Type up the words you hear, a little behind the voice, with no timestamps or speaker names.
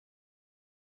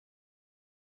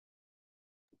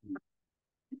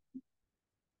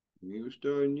We ain't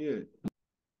starting yet.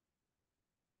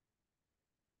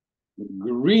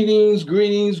 Greetings,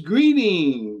 greetings,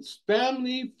 greetings,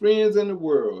 family, friends, and the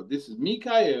world. This is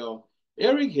Mi'chael,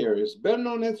 Eric Harris, better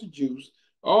known as the Juice,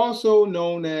 also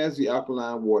known as the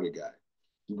Alkaline Water Guy.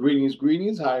 Greetings,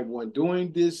 greetings. How everyone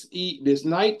doing this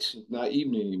night? Not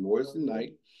evening anymore. It's the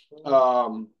night.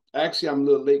 Actually, I'm a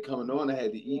little late coming on. I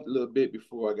had to eat a little bit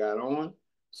before I got on,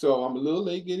 so I'm a little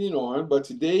late getting on. But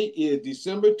today is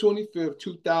December 25th,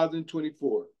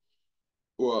 2024.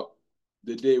 Well,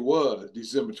 the day was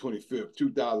December 25th,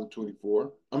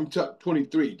 2024. I'm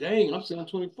 23. Dang, I'm saying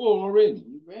 24 already.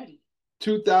 You ready?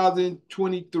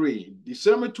 2023,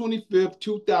 December 25th,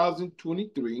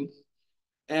 2023.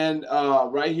 And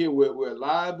right here, we're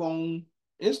live on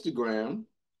Instagram.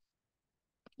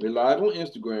 We're live on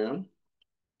Instagram.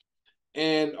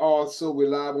 And also, we're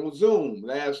live on Zoom.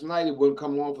 Last night, it wouldn't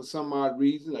come on for some odd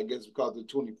reason. I guess because of the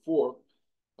 24th.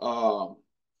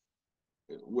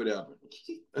 Whatever.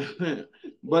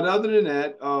 But other than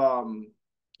that,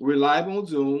 we're live on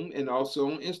Zoom and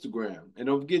also on Instagram. And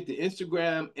don't forget the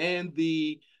Instagram and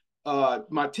the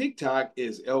my TikTok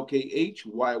is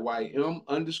LKHYYM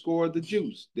underscore the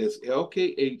juice. That's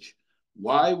LKHYYM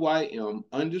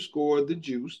underscore the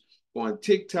juice on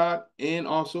TikTok and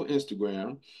also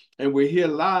Instagram. And we're here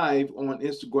live on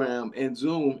Instagram and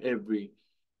Zoom every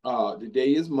the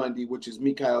day is Monday, which is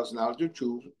Mi'chael's Knowledge of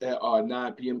Truth at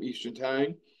 9 p.m. Eastern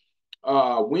Time.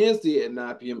 Wednesday at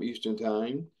 9 p.m. Eastern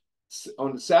Time.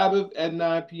 On the Sabbath at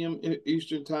 9 p.m.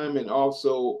 Eastern Time. And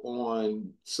also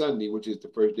on Sunday, which is the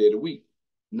first day of the week,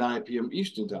 9 p.m.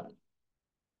 Eastern Time.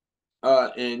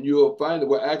 And you'll find that,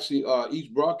 well, actually,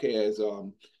 each broadcast,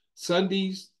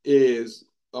 Sundays is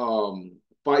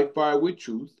Fight Fire with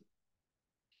Truth.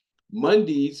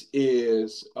 Mondays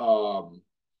is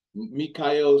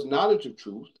Mi'chael's Knowledge of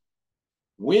Truth.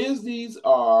 Wednesdays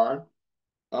are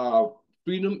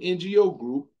Freedom NGO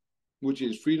Group, which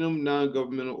is Freedom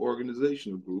Non-Governmental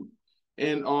Organizational Group.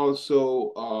 And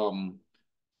also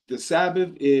the Sabbath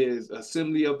is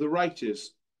Assembly of the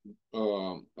Righteous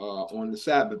on the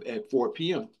Sabbath at 4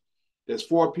 p.m. That's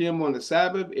 4 p.m. on the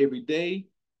Sabbath every day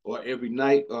or every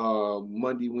night,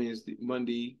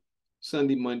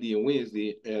 Sunday, Monday, and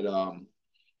Wednesday at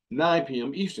 9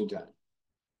 p.m. Eastern Time.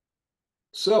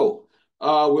 So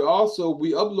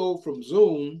we upload from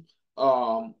Zoom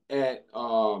at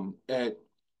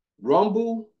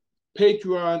Rumble,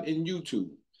 Patreon, and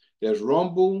YouTube. That's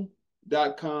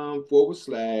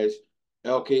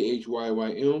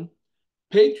rumble.com/LKHYYM.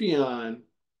 Patreon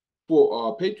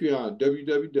Patreon,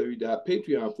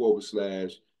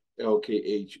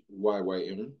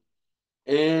 www.patreon.com/LKHYYM.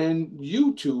 And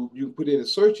YouTube, you put in a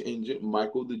search engine,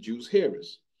 Michael the Juice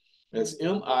Harris. That's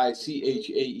Michael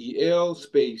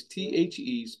space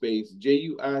THE space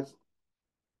JUICE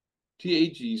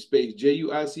space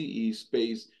JUICE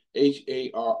space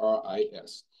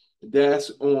HARRIS.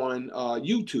 That's on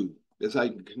YouTube. That's how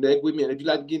you can connect with me. And if you'd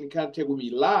like to get in contact with me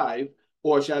live,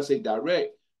 or should I say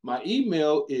direct, my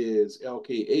email is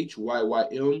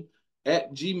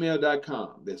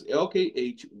lkhyym@gmail.com. That's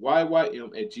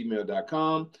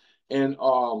lkhyym@gmail.com. And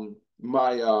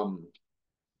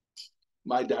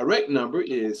my direct number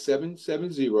is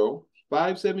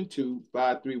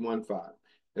 770-572-5315.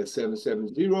 That's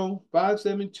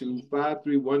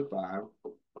 770-572-5315.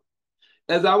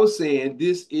 As I was saying,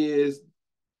 this is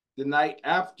the night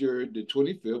after the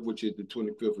 25th, which is the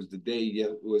 25th was the day,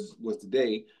 was the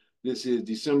day. This is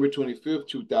December 25th,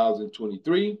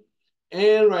 2023.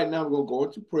 And right now we're going to go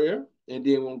into prayer, and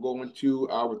then we're going to go into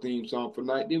our theme song for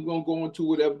night. Then we're going to go into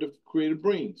whatever the Creator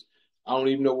brings. I don't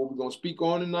even know what we're going to speak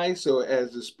on tonight. So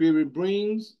as the Spirit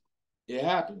brings, it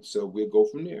happens. So we'll go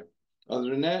from there. Other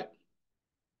than that,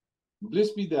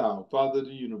 blessed be thou, Father of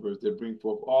the universe, that bring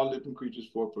forth all living creatures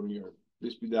forth from the earth.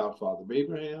 Blessed be thou, Father of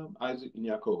Abraham, Isaac, and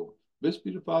Jacob. Blessed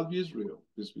be the Father of Israel.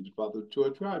 Blessed be the Father of the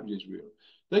 12 tribes of Israel.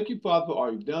 Thank you, Father, for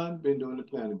all you've done, been doing, the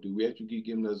plan to do. We ask you to keep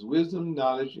giving us wisdom,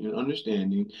 knowledge, and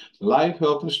understanding, life,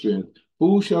 health, and strength,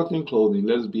 food, shelter, and clothing.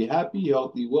 Let us be happy,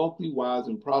 healthy, wealthy, wise,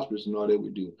 and prosperous in all that we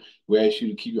do. We ask you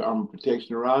to keep your armor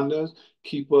protection around us.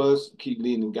 Keep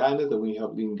leading and guiding us, that we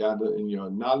help lead and guide us in your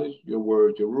knowledge, your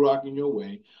word, your ruach, in your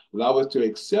way. Allow us to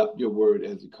accept your word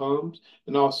as it comes.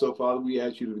 And also, Father, we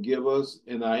ask you to forgive us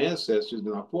and our ancestors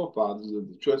and our forefathers of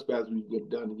the trespass we've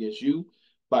done against you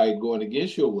by going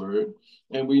against your word.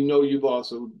 And we know you've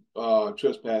also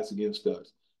trespassed against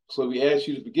us. So we ask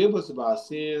you to forgive us of our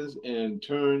sins and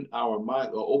turn our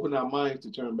mind, or open our minds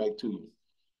to turn back to you.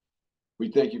 We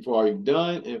thank you for all you've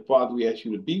done. And Father, we ask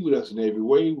you to be with us in every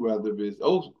way, whether it's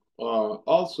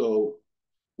also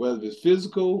whether it's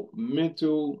physical,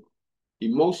 mental,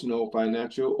 emotional,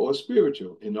 financial, or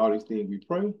spiritual. In all these things we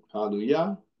pray.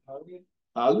 Hallelujah.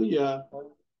 Hallelujah.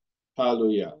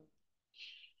 Hallelujah.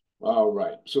 All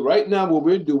right. So right now what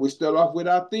we'll do, we start off with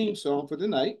our theme song for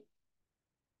tonight,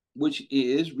 which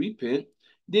is repent.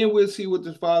 Then we'll see what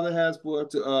the Father has for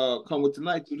us to come with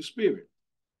tonight through the Spirit.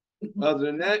 Other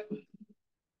than that,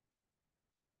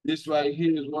 this right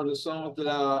here is one of the songs that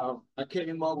I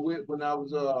came up with when I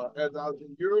was as I was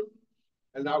in Europe,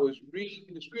 and I was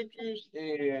reading the scriptures,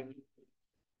 and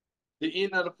the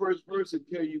end of the first verse will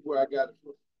tell you where I got it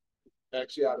from.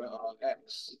 Actually, out of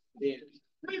Acts. Then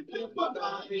remember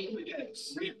thine,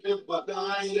 yes. Remember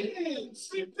thine,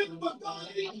 yes. Remember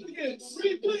thine, yes.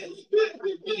 Remember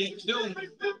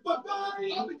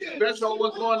thine, yes. That's all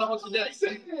what's going on today.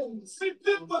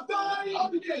 Remember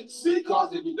thine, yes.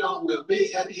 Because if you don't, we'll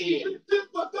be at the end.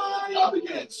 Remember thine,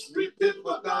 yes.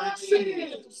 Remember thine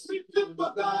sins.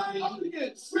 Remember thine,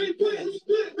 yes. Remember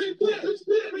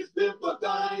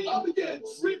thine, yes.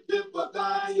 Remember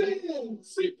thine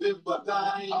sins. Remember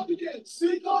thine obedience.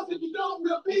 Because if you don't,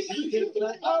 we'll be in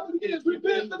thy obedience.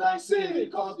 Remember thy sin.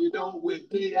 Because you don't, we'll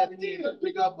be at the end.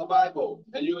 Pick up a Bible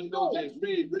and you'll know this.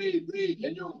 Read,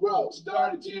 and you'll grow.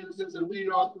 Start at Genesis and read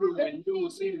all through, and you will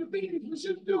see the things you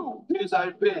should do. Here's how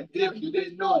you repent. If you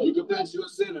didn't know, you confess your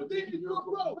sin, and then you'll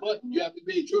grow. But you have to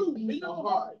be true in your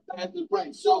heart. Have to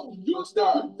pray. So you'll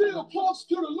start. Feel close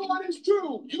to the Lord is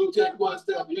true. You take one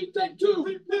step, you take two.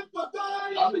 Remember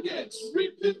thine obedience.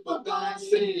 Remember thine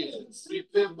sins.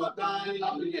 Remember thine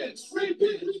obedience. Remember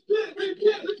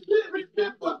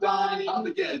thine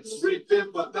obedience.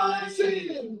 Remember thine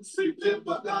sins.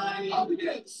 Remember thine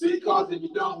obedience. Because if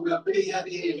you don't, we'll be at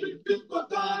the end. Remember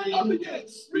thine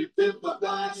obedience. Remember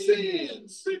thine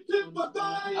sins. Remember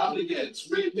thine obedience.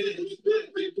 Remember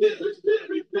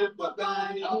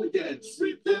thine obedience.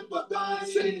 Remember thine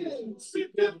sins.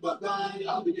 Remember thine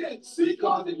obedience.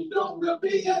 Because if you don't, we'll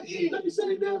be at the end. Let me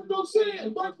say there's no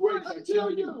sin, but grace, I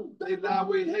tell you, they lie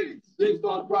with hate. They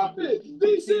start profit.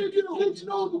 They save you. They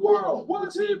know the world.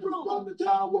 What's Hebrew from the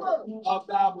tower of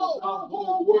Babel, the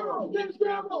whole world. They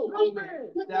scramble. No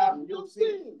man die from your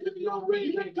sin. If you don't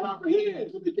read, you can't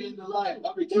comprehend. To begin the life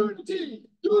of eternity.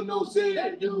 Do no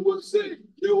sin, you will sin.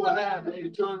 You will have an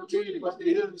eternal tree, but the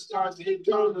healing starts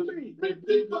eternally.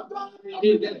 Remember thine,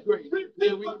 in that great.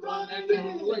 Then we run and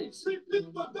then race.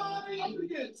 Remember thine,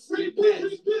 repent.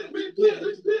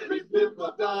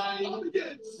 Remember thine,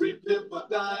 remember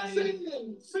thine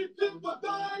sins. Remember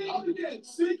thine,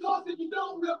 because if you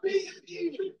don't, we'll be in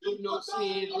here. Do no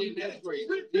sin in that great.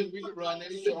 Then we can run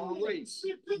and eternal race.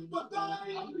 Remember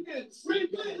thine,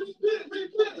 repent.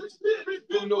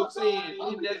 Do no sin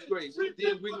in that grace.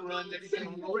 Then we can run that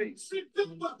eternal race.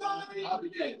 Remember thine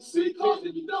obedience. Because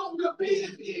if you don't, we'll be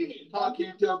in the end. How can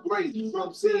you tell grace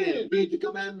from sin? Read the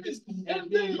commandments,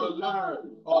 and then you'll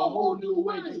learn a whole new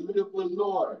way to live for the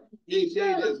Lord. Each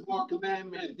day there's more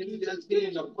commandments than you just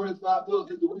did. The first 5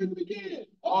 books is the way to begin.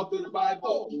 All through the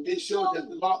Bible, it shows that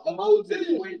the law of Moses is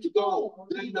the way to go.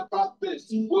 Then the prophets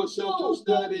will show to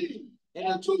study.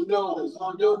 And to know it's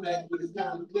on your neck when it's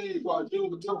time to plead for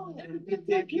you to and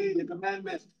take heed the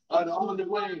commandments are the only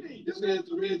way. This is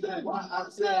the reason why I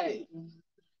say,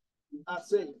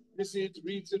 this is the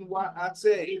reason why I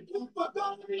say, remember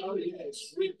thine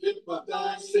obedience, remember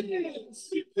thine sins,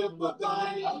 remember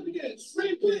thine obedience,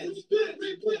 remember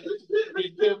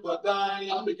thine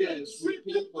obedience,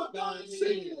 remember thine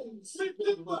sins,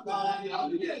 remember thine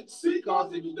obedience,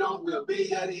 because if you don't, we'll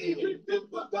be at the end.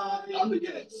 Remember thine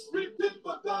obedience,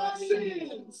 remember thine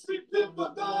sins,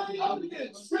 remember thine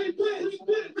obedience, remember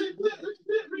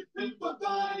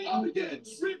thine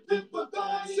obedience, remember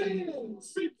thine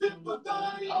sins, remember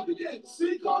thine obedience,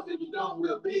 because if you don't,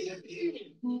 we'll be in the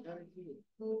end.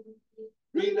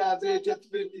 Read Isaiah chapter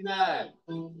 59.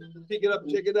 Pick it up,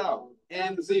 check it out.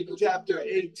 And Ezekiel chapter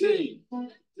 18.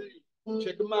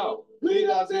 Check them out. Read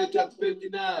Isaiah chapter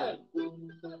 59.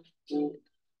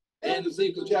 And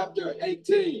Ezekiel chapter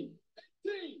 18.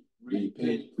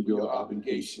 Repent for your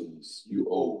obligations you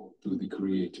owe to the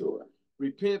Creator.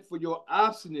 Repent for your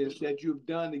obstinance that you've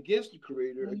done against the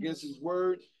Creator, against His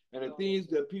word, and the things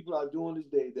that people are doing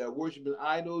today. They're worshiping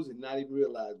idols and not even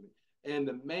realizing it. And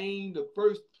the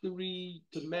first 3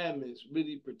 commandments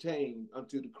really pertain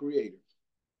unto the Creator,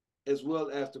 as well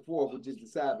as the 4th, which is the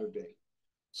Sabbath day.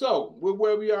 So, we're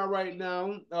where we are right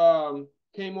now.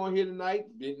 Came on here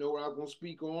tonight, didn't know what I was going to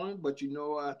speak on, but you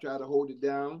know, I tried to hold it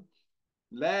down.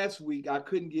 Last week, I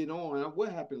couldn't get on.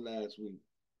 What happened last week?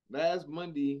 Last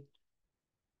Monday,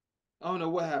 I don't know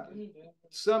what happened.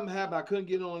 Something happened. I couldn't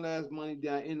get on last Monday.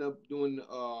 I ended up doing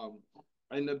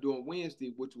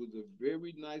Wednesday, which was a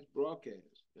very nice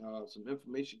broadcast. Some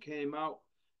information came out,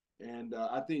 And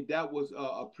I think that was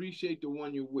Appreciate the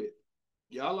One You're With.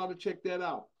 Y'all ought to check that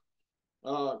out.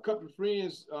 A couple of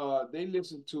friends, they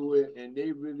listened to it and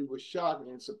they really were shocked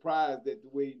and surprised at the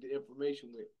way the information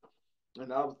went.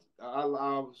 And I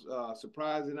was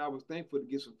surprised and I was thankful to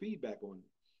get some feedback on it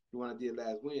the one I did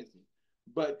last Wednesday.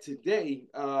 But today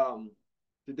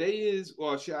is,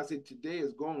 or should I say, today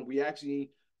is gone. We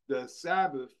actually the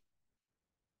Sabbath,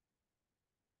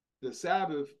 the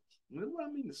Sabbath. What do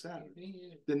I mean the Sabbath?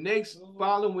 The next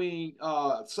following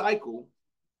cycle,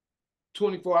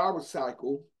 24-hour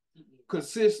cycle,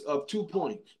 consists of 2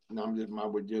 points. Now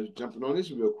we're just jumping on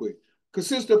this real quick.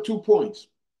 Consists of 2 points.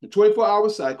 The 24-hour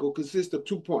cycle consists of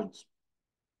 2 points.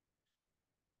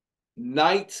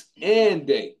 Night and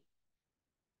day.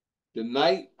 The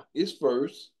night is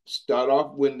first. Start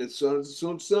off when the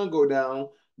sun go down.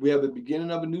 We have the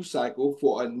beginning of a new cycle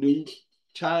for a new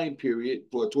time period,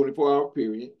 for a 24-hour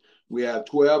period. We have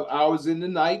 12 hours in the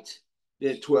night,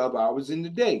 then 12 hours in the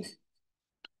day.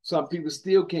 Some people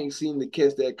still can't seem to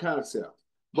catch that concept.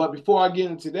 But before I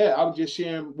get into that, I was just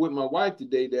sharing with my wife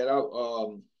today that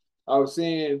I was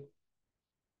saying,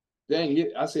 dang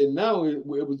it, I said now it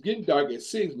was getting dark at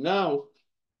 6. Now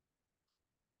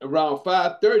around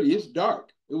 5:30, it's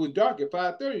dark. It was dark at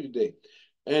 5:30 today.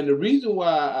 And the reason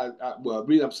why the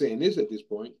reason I'm saying this at this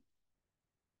point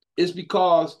is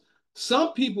because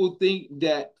some people think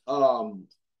that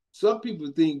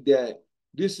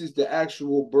this is the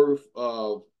actual birth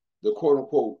of the quote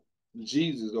unquote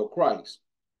Jesus or Christ.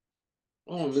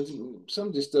 Oh,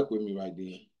 something just stuck with me right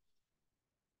there.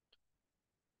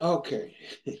 Okay.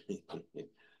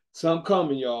 Some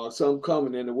coming, y'all. Some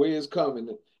coming, and the way it's coming,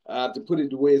 I have to put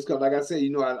it the way it's coming. Like I said,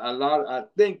 I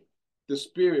thank the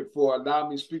Spirit for allowing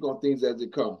me to speak on things as they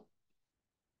come.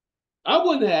 I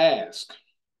wouldn't ask.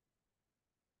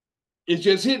 It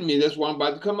just hit me. That's what I'm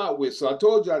about to come out with. So I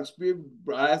told you I asked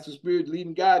the Spirit to lead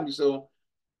and guide me. So,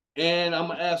 and I'm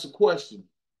gonna ask a question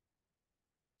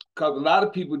because a lot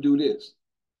of people do this.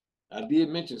 I did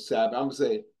mention Sabbath. I'm gonna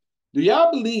say, do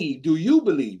you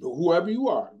believe, or whoever you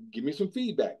are, give me some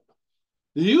feedback.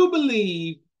 Do you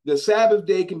believe the Sabbath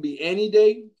day can be any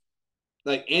day,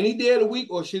 like any day of the week,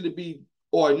 or should it be,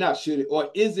 or not should it, or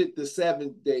is it the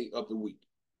seventh day of the week?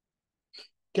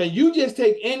 Can you just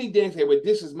take any day and say, well,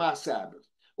 this is my Sabbath,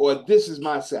 or this is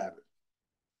my Sabbath?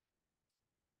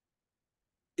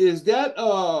 Is that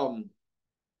I'm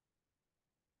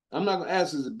not gonna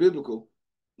ask is it biblical,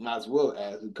 might as well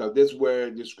ask because that's where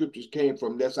the scriptures came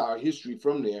from. That's our history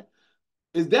from there.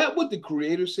 Is that what the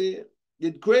creator said?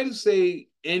 Did the creator say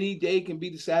any day can be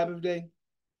the Sabbath day?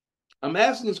 I'm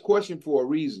asking this question for a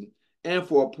reason and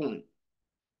for a point.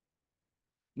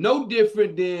 No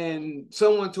different than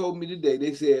someone told me today.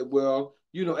 They said, well,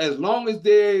 as long as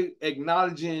they're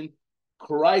acknowledging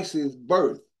Christ's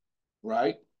birth,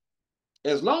 right?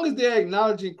 As long as they're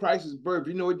acknowledging Christ's birth,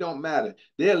 it don't matter.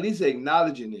 They're at least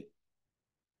acknowledging it.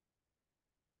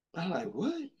 I'm like,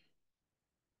 what?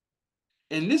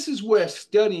 And this is where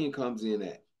studying comes in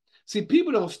at. See,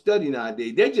 people don't study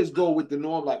nowadays. They just go with the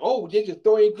norm, like, oh, they just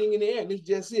throw anything in the air and it's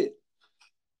just it.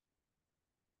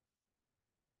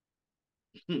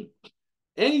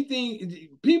 Anything,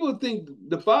 people think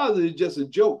the Father is just a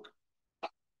joke.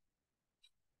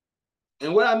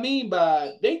 And what I mean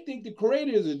by they think the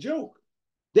Creator is a joke.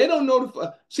 They don't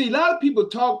know see, a lot of people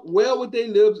talk well with their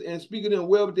lips and speak of them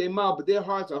well with their mouth, but their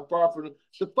hearts are far from them.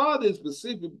 The Father is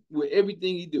specific with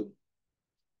everything He do.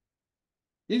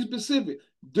 He's specific.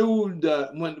 Dude,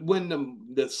 when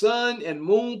the sun and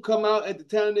moon come out at the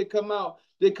time they come out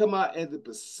at the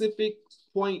specific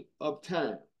point of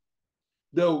time.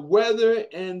 The weather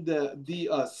and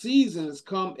the seasons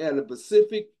come at a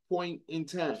specific point in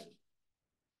time.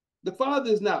 The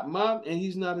Father is not mocked and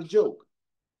He's not a joke.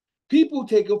 People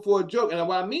take Him for a joke, and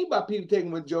what I mean by people taking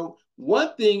Him a joke,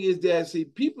 one thing is that see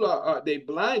people are they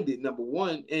blinded, number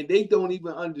one, and they don't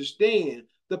even understand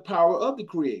the power of the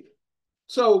Creator.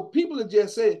 So people are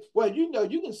just saying, well, you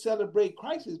can celebrate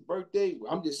Christ's birthday.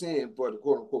 I'm just saying for the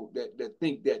quote unquote that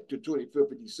think that the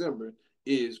 25th of December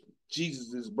is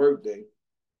Jesus's birthday,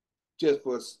 just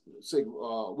for sake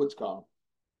of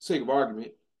sake of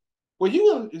argument. Well,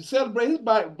 you can celebrate His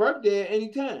birthday at any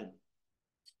time.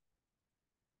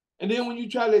 And then when you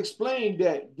try to explain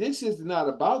that this is not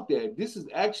about that, this is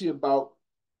actually about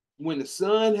when the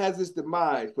sun has its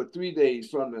demise for 3 days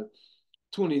from the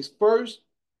 21st,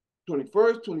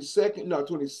 22nd, no,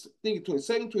 20, I think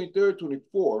 22nd, 23rd,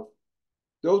 24th.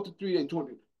 Those are 3 days.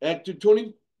 20 at the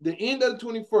 20, the end of the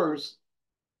 21st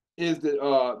is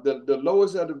the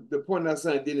lowest of the point of the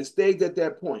sun. Then it stays at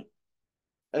that point.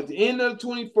 At the end of the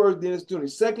 21st, then it's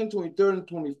 22nd, 23rd, and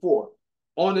 24th.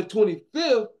 On the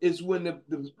 25th is when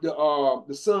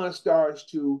the sun starts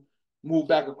to move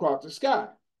back across the sky,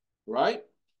 right?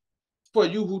 For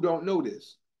you who don't know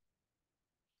this.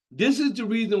 This is the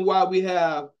reason why we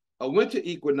have a winter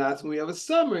equinox and we have a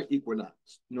summer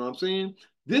equinox. You know what I'm saying?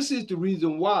 This is the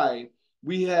reason why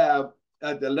we have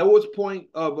at the lowest point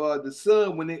of the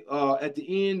sun when it at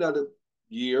the end of the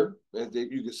year, as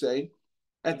you could say,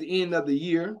 at the end of the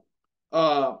year,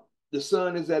 uh, the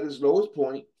sun is at its lowest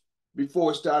point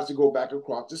before it starts to go back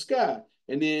across the sky.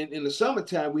 And then in the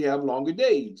summertime, we have longer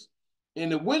days. In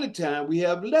the wintertime, we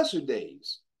have lesser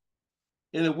days.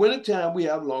 In the wintertime, we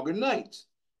have longer nights.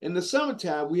 In the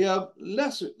summertime, we have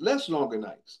less longer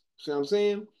nights. See what I'm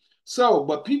saying? So,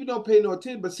 but people don't pay no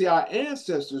attention. But see, our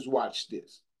ancestors watched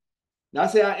this. Now, I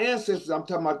say our ancestors, I'm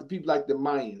talking about the people like the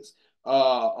Mayans.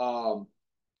 What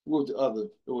was the other?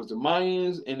 It was the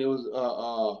Mayans, and it was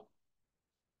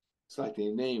it's like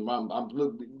their name. I'm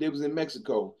looking. They was in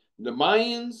Mexico. The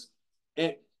Mayans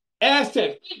and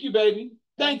Aztecs. Thank you, baby.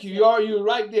 Thank you. You're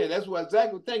right there. That's what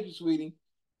exactly. Thank you, sweetie.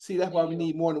 See, that's why we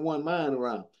need more than one mind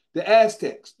around. The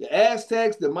Aztecs, the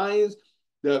Mayans,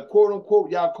 the quote unquote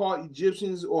y'all call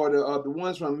Egyptians or the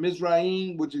ones from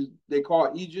Mizraim, which is they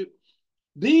call Egypt.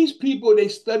 These people they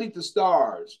studied the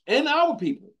stars, and our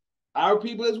people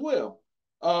as well.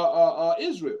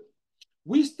 Israel.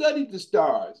 We studied the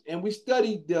stars and we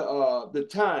studied the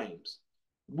times.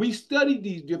 We studied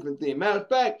these different things. Matter of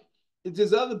fact, it's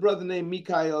this other brother named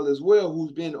Mi'chael as well,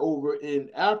 who's been over in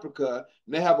Africa,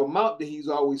 and they have a mount that he's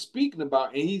always speaking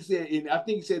about. And he said, and I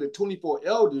think he said the 24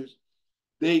 elders,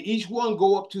 they each one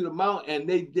go up to the mount and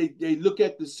they look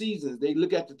at the seasons, they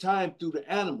look at the time through the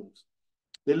animals.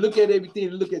 They look at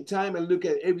everything, they look at time and look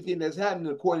at everything that's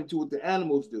happening according to what the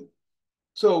animals do.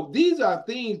 So these are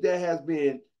things that has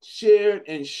been shared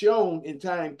and shown in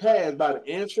time past by the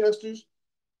ancestors.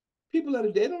 People of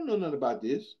the day don't know nothing about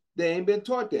this. They ain't been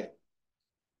taught that.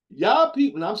 Y'all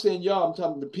people, and I'm saying y'all, I'm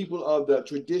talking the people of the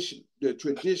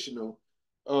traditional,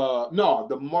 no,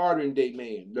 the modern day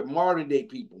man, the modern day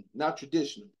people, not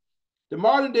traditional. The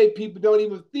modern day people don't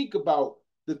even think about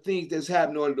the things that's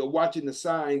happening or they're watching the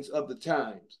signs of the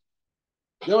times.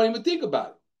 They don't even think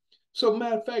about it. So,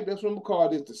 matter of fact, that's what I'm gonna call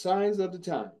this, the signs of the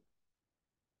time.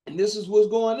 And this is what's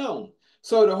going on.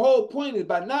 So the whole point is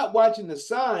by not watching the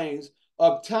signs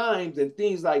of times and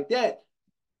things like that,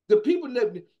 the people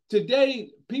that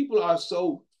today, people are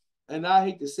so, and I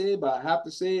hate to say it, but I have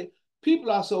to say it,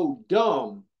 people are so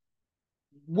dumb.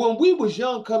 When we was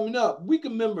young coming up, we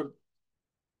can remember,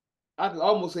 I could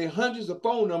almost say hundreds of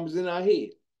phone numbers in our head.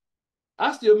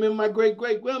 I still remember my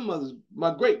great-great-grandmother's,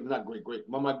 my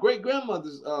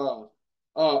great-grandmother's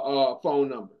phone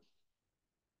number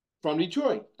from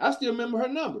Detroit. I still remember her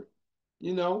number,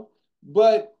 you know.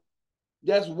 But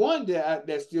that's one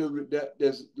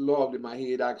that's logged in my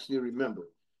head. I can still remember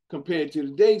compared to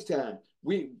today's time.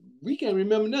 We can't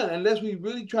remember none unless we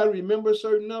really try to remember a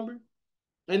certain number.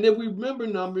 And if we remember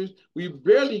numbers, we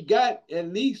barely got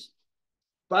at least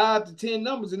 5 to 10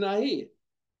 numbers in our head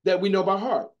that we know by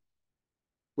heart.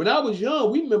 When I was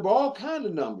young, we remember all kind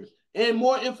of numbers and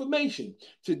more information.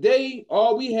 Today,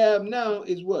 all we have now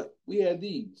is what? We have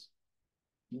these.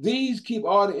 These keep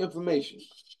all the information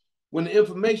when the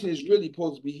information is really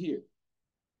supposed to be here.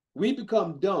 We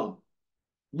become dumb.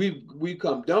 We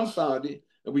become dumbfounded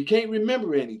and we can't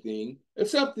remember anything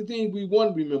except the things we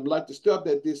want to remember, like the stuff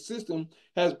that this system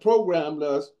has programmed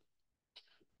us.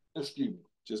 Excuse me,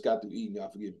 just got through eating, y'all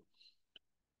forgive me.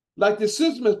 Like the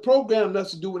system has programmed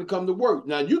us to do when it comes to work.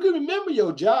 Now, you can remember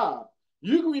your job.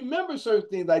 You can remember certain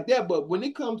things like that, but when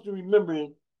it comes to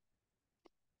remembering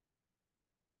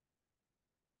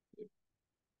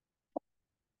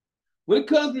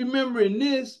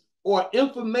this or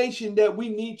information that we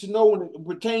need to know when it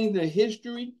pertains to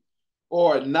history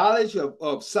or knowledge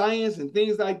of science and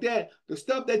things like that, the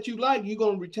stuff that you like, you're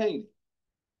going to retain it.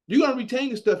 You're going to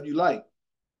retain the stuff you like.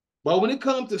 But when it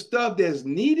comes to stuff that's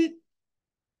needed,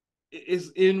 it's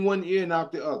in one ear and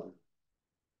out the other.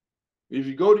 If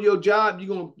you go to your job, you're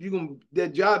gonna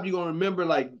remember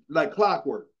like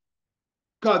clockwork.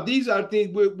 Because these are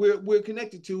things we're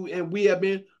connected to and we have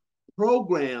been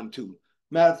programmed to.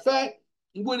 Matter of fact,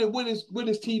 what is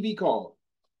TV called?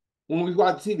 When we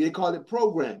watch TV, they call it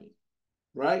programming,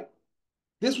 right?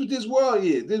 This is what this world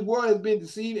is. This world has been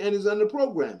deceived and is under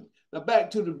programming. Now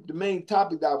back to the main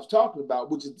topic that I was talking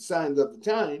about, which is the signs of the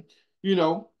time, you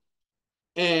know,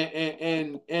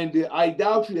 and the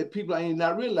idolatry that people are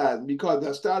not realizing, because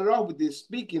I started off with this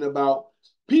speaking about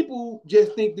people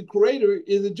just think the creator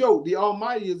is a joke, the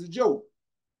Almighty is a joke.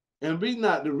 And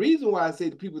the reason why I say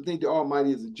that people think the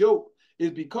Almighty is a joke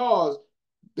is because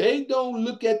They don't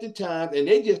look at the times and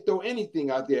they just throw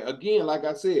anything out there. Again, like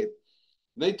I said,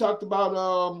 they talked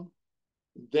about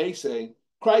they say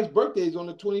Christ's birthday is on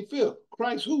the 25th.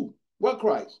 Christ who? What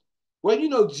Christ? Well, you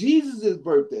know, Jesus'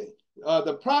 birthday.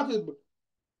 The prophet,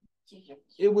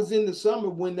 it was in the summer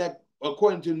when that,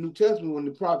 according to the New Testament, when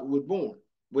the prophet was born,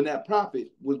 when that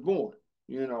prophet was born,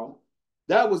 you know,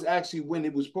 that was actually when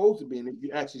it was supposed to be. And if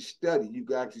you actually study, you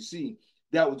can actually see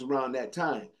that was around that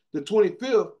time. The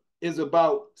 25th is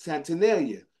about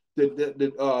Saturnalia,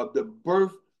 the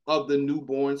birth of the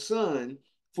newborn son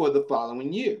for the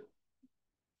following year.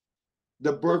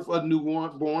 The birth of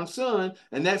newborn son,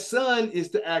 and that son is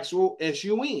the actual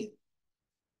SUN.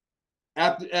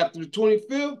 After the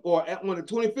 25th, or on the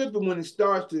 25th, when it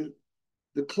starts to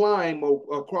climb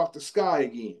across the sky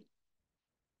again.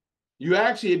 You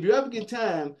actually, if you ever get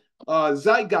time,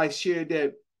 Zeitgeist shared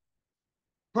that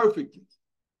perfectly.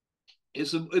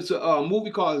 It's a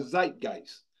movie called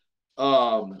Zeitgeist.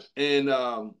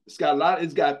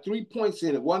 It's got 3 points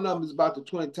in it. One of them is about the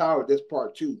Twin Towers. That's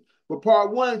part two. But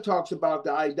part one talks about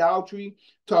the idolatry,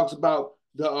 talks about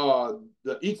the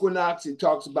equinox. It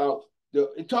talks about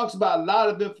a lot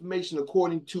of information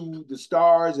according to the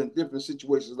stars and different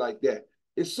situations like that.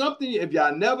 It's something, if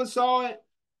y'all never saw it,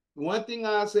 one thing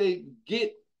I say,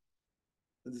 get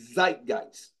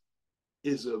Zeitgeist.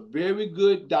 It's a very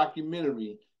good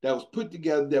documentary that was put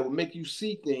together that will make you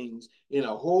see things in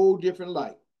a whole different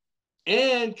light.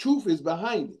 And truth is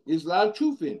behind it. There's a lot of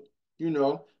truth in it, you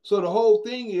know. So the whole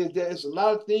thing is that it's a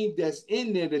lot of things that's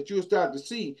in there that you'll start to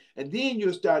see, and then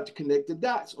you'll start to connect the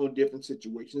dots on different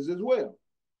situations as well.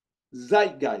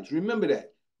 Zeitgeist, remember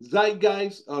that.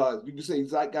 Zeitgeist, you can say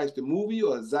Zeitgeist the movie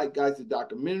or Zeitgeist the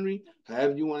documentary,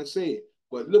 however you want to say it.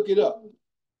 But look it up.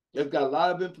 It's got a lot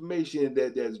of information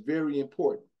that's very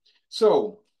important.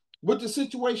 So, with the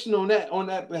situation on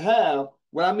that behalf,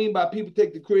 what I mean by people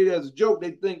take the credit as a joke,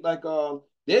 they think like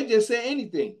they just say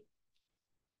anything.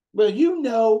 Well, you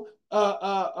know,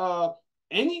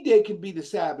 any day can be the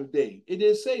Sabbath day. It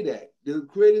didn't say that. The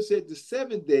Creator said the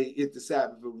seventh day is the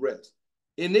Sabbath of rest.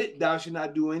 In it, thou shalt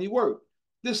not do any work.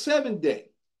 The seventh day,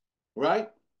 right?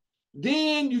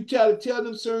 Then you try to tell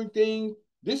them certain things.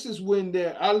 This is when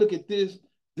I look at this.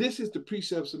 This is the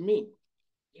precepts of men,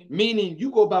 meaning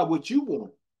you go by what you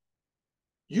want.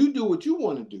 You do what you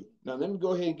want to do. Now, let me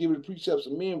go ahead and give you the precepts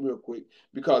of men real quick,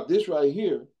 because this right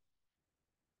here,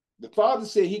 the Father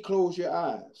said he closed your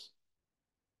eyes.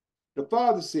 The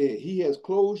Father said he has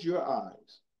closed your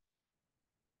eyes.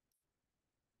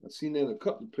 I've seen that in a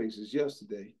couple of places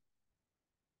yesterday.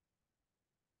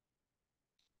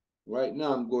 Right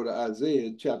now, I'm going to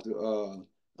Isaiah chapter, I'm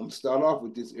going to start off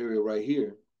with this area right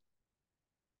here.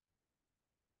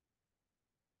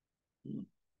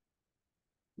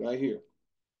 Right here.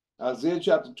 Isaiah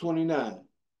chapter 29,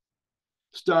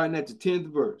 starting at the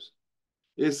 10th verse.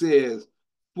 It says,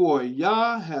 for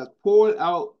Yah has poured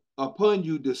out upon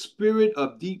you the spirit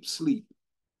of deep sleep,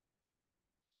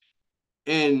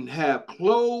 and have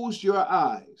closed your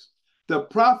eyes. The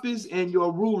prophets and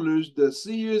your rulers, the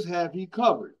seers, have he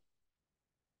covered.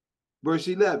 Verse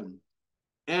 11,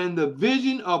 and the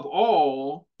vision of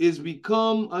all is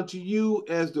become unto you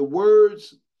as the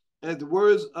words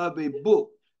of a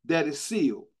book that is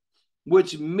sealed,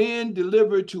 which men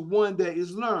deliver to one that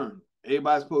is learned.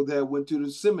 Everybody's supposed to have went to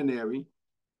the seminary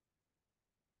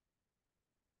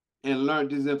and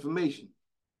learned this information.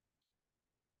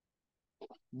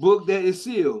 Book that is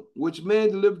sealed, which man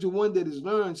delivered to one that is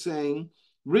learned, saying,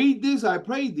 read this, I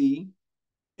pray thee.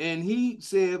 And he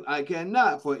said, I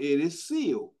cannot, for it is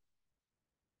sealed.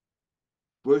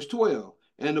 Verse 12,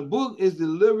 and the book is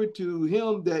delivered to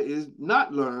him that is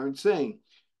not learned, saying,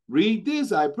 read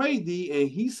this, I pray thee. And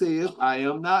he says, I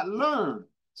am not learned.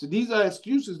 So these are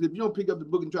excuses. If you don't pick up the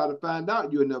book and try to find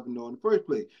out, you'll never know in the first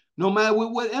place. No matter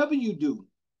whatever you do,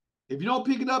 if you don't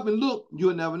pick it up and look,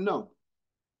 you'll never know.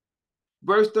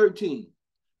 Verse 13,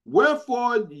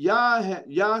 wherefore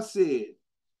Yah said,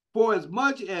 for as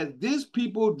much as this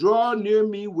people draw near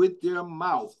me with their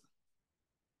mouth,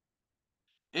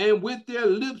 and with their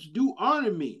lips do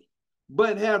honor me,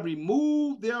 but have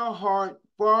removed their heart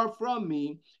far from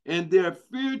me, and their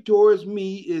fear towards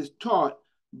me is taught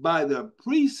by the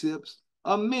precepts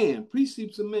of men.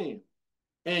 Precepts of men.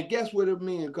 And guess where the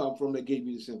men come from that gave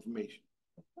you this information?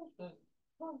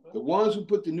 The ones who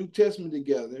put the New Testament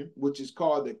together, which is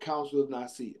called the Council of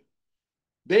Nicaea.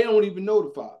 They don't even know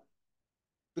the Father.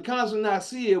 The Council of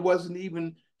Nicaea wasn't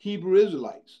even Hebrew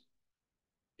Israelites.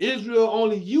 Israel,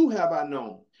 only you have I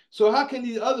known. So how can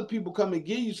these other people come and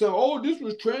give you some, oh, this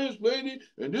was translated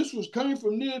and this was coming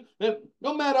from this? And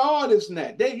no matter all this and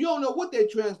that, you don't know what they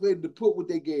translated to put what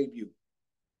they gave you.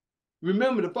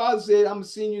 Remember, the Father said, I'm going to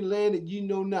send you in land that you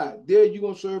know not. There you're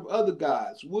going to serve other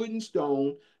gods, wood and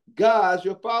stone, gods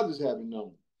your fathers haven't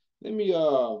known. Let me,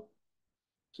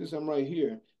 since I'm right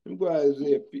here, let me go to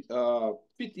Isaiah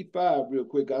 55 real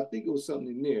quick. I think it was something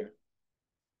in there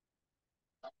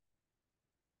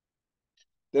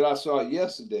that I saw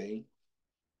yesterday.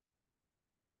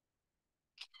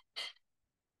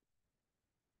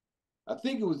 I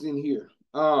think it was in here.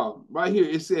 Right here,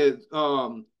 it says,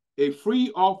 a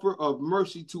free offer of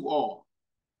mercy to all,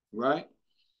 right?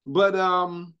 But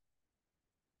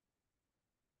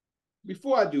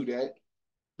before I do that,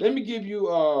 let me give you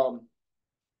You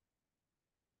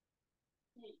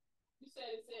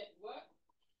said what?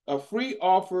 a free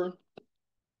offer.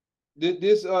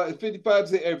 This 55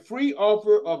 says a free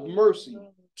offer of mercy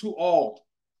to all.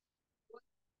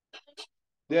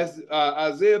 That's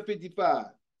Isaiah 55.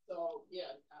 So yeah,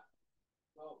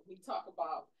 well, we talk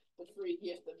about the free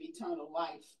gift of eternal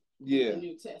life Yeah. in the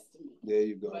New Testament. There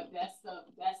you go. But that's the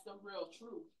real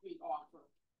true free offer.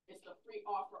 It's the free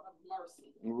offer of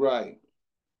mercy. Right.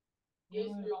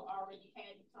 Israel already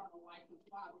had eternal life with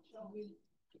God.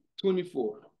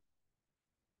 24.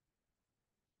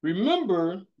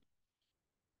 Remember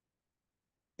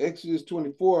Exodus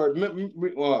 24.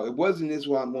 Well, it wasn't this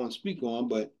one I'm going to speak on,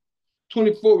 but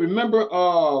 24. Remember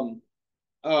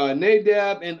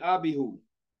Nadab and Abihu.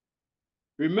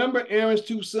 Remember Aaron's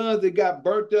two sons that got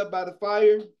burnt up by the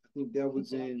fire? I think that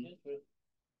was in.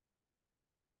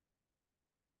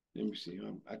 Let me see.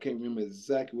 I can't remember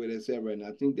exactly where that's at right now.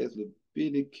 I think that's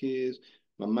Leviticus.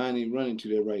 My mind ain't running to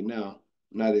that right now.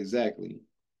 Not exactly.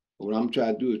 But what I'm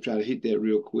trying to do is try to hit that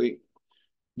real quick.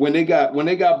 When they got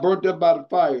burnt up by the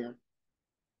fire.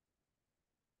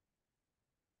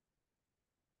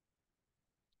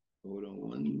 Hold on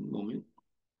one moment.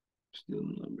 Still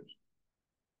numbers.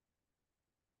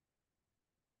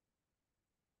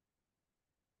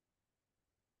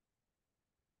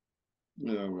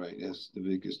 All right, that's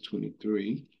Leviticus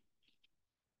 23.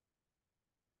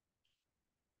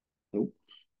 Nope.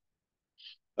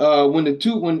 When his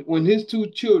two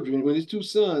children, when his two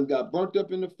sons got burnt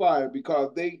up in the fire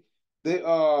because they let's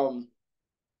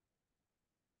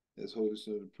hold this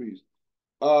to the priest.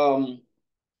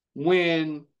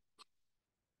 When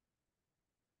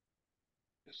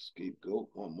scapegoat,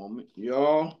 one moment,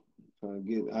 y'all. Trying to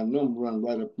get, I know I'm running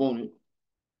right up on it.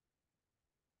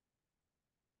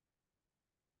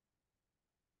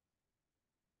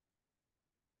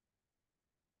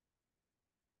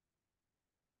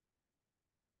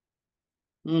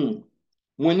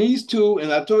 When these two,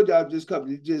 and I told y'all this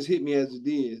couple, it just hit me as it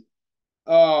is.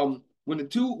 When the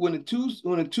two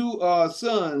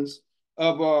sons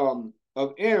of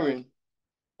Aaron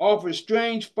offered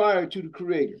strange fire to the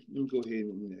Creator. Let me go ahead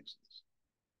and next.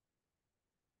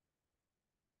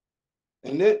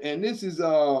 And this is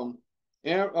Nadab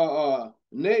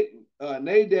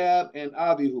and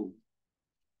Abihu.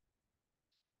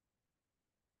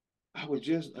 I was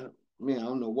just man, I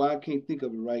don't know why I can't think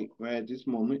of it right at this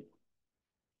moment.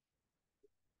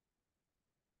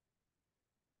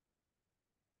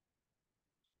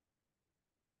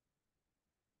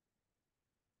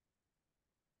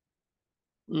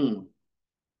 Mm.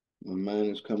 My mind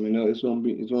is coming up. It's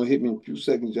gonna hit me in a few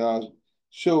seconds, y'all.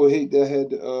 Sure hate that I had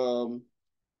to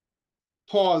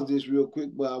pause this real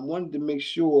quick, but I wanted to make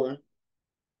sure.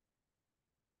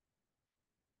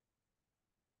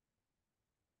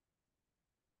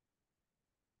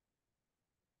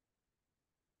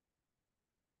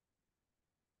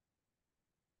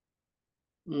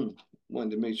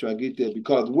 Wanted to make sure I get that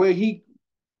because where he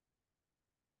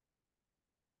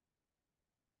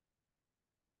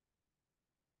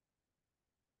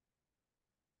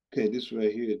okay, this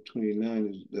right here, 29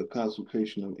 is the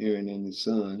consecration of Aaron and his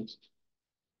sons.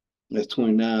 That's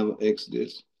 29 of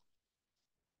Exodus.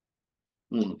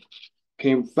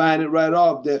 Can't find it right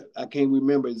off. That I can't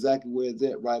remember exactly where it's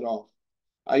at right off.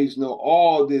 I used to know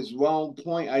all this wrong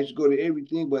point. I used to go to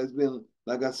everything, but it's been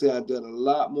like I said, I've done a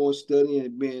lot more studying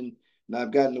and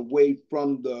I've gotten away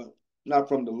from the not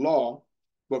from the law,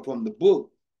 but from the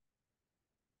book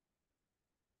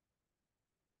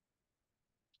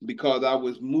because I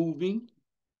was moving,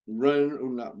 running, or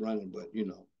not running, but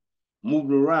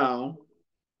moving around.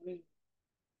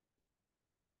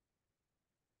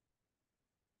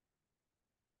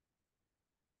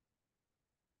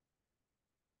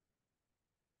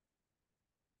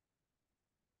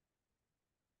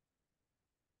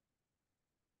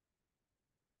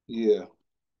 Yeah,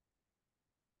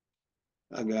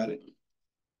 I got it.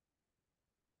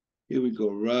 Here we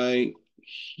go, right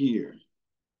here.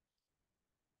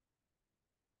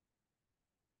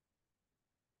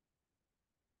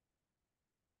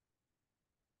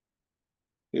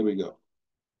 Here we go.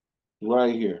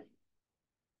 Right here.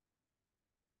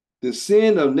 The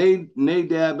sin of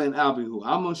Nadab and Abihu.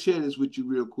 I'm gonna share this with you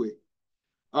real quick.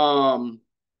 Um,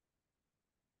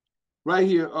 right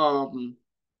here. I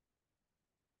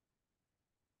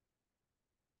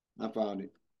found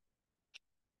it.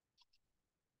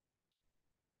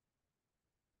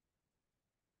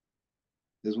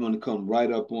 This one to come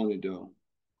right up on it though.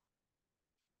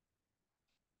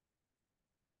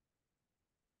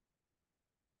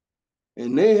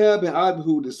 And Nadab and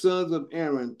Abihu, the sons of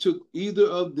Aaron, took either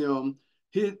of them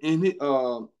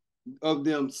of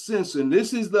them censer. And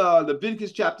this is the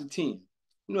Leviticus chapter 10.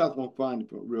 You know, I was gonna find it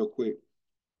real quick.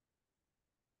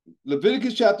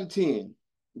 Leviticus chapter 10,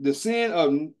 the sin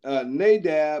of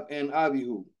Nadab and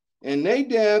Abihu. And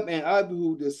Nadab and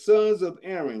Abihu, the sons of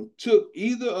Aaron, took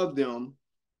either of them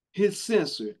his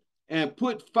censer and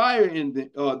put fire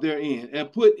therein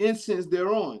and put incense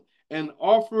thereon and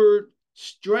offered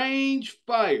strange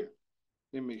fire.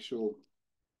 Let me make sure.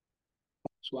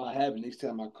 That's why I have it next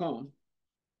time I come.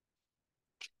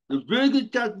 Leviticus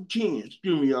chapter 10.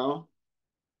 Excuse me, y'all.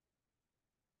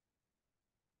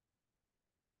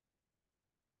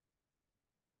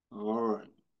 All right.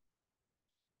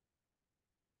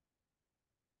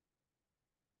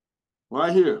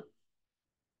 Right here.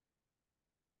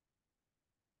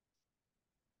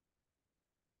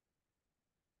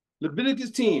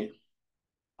 Leviticus 10.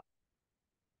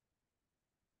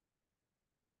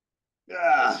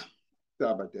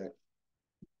 Sorry about that.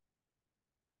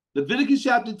 Leviticus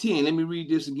chapter 10. Let me read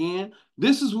this again.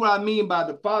 This is what I mean by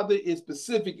the Father is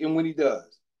specific in what he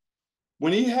does.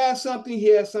 When he has something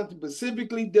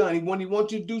specifically done. When he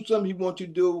wants you to do something, he wants you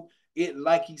to do it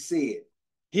like he said.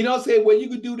 He don't say, well, you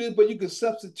can do this, but you can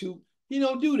substitute. He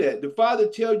don't do that. The Father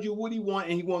tells you what he wants,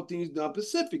 and he wants things done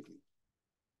specifically.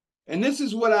 And this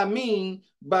is what I mean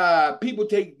by people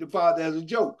take the Father as a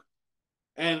joke.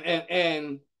 And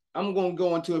I'm going to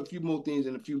go into a few more things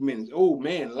in a few minutes. Oh,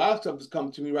 man, a lot of stuff is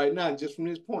coming to me right now just from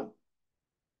this point.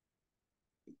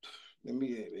 Let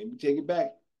me take it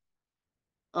back.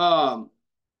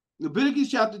 Leviticus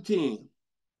chapter 10,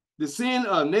 the sin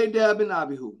of Nadab and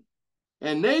Abihu.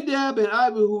 And Nadab and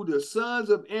Abihu, the sons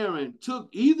of Aaron, took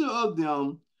either of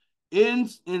them in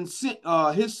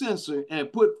his censer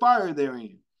and put fire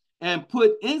therein, and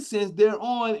put incense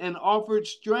thereon, and offered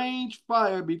strange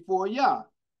fire before Yah,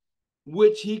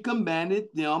 which he commanded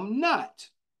them not.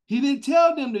 He didn't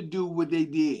tell them to do what they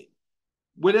did.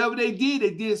 Whatever they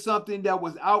did something that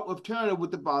was out of turn of what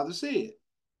the Father said.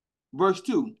 Verse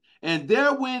 2, and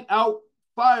there went out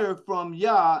fire from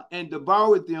Yah and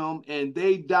devoured them, and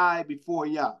they died before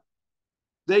Yah.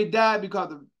 They died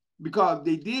because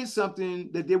they did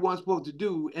something that they weren't supposed to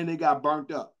do, and they got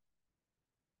burnt up.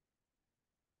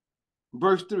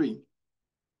 Verse 3,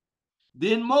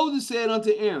 then Moses said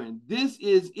unto Aaron, this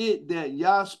is it that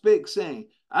Yah spake, saying,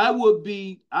 I will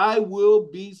be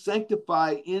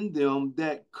sanctified in them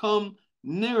that come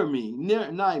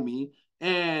nigh me,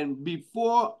 and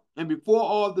before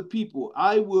all the people,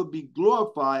 I will be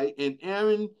glorified. And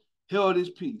Aaron held his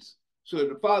peace. So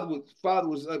the father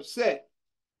was upset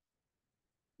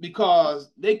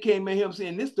because they came at him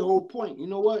saying, this is the whole point. You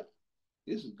know what?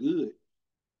 This is good.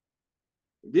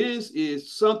 This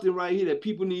is something right here that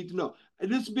people need to know.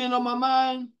 And this has been on my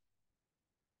mind,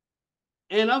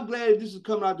 and I'm glad this is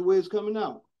coming out the way it's coming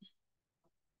out.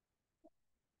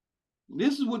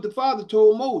 This is what the Father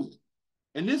told Moses.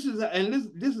 And this is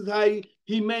how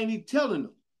he mainly telling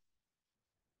them.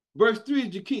 Verse 3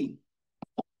 is the key.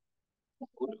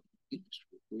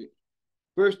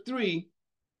 Verse 3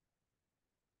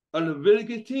 of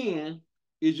Leviticus 10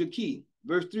 is your key.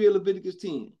 Verse 3 of Leviticus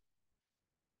 10.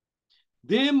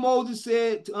 Then Moses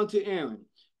said unto Aaron,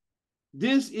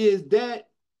 this is that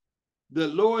the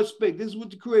Lord spake. This is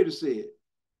what the Creator said.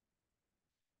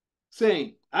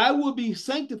 Saying, I will be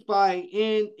sanctified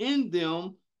in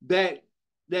them that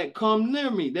come near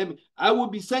me. That means I will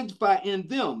be sanctified in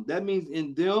them. That means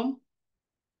in them.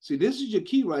 See, this is your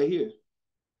key right here.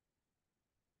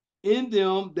 In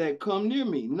them that come near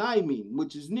me, nigh me,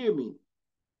 which is near me.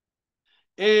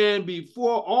 And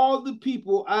before all the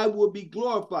people, I will be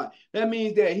glorified. That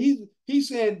means that he's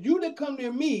saying, you that come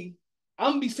near me,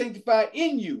 I'm gonna be sanctified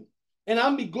in you, and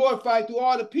I'm gonna be glorified through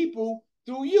all the people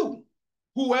through you,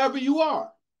 whoever you are.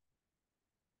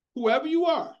 Whoever you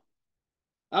are.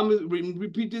 I'm going to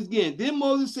repeat this again. Then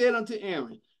Moses said unto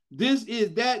Aaron, this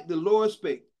is that the Lord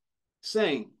spake,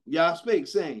 saying, Yah spake,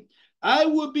 saying, I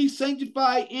will be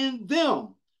sanctified in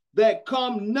them that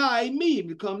come nigh me,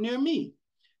 to come near me.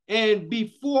 And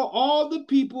before all the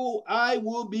people, I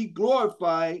will be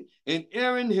glorified. And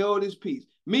Aaron held his peace.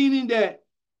 Meaning that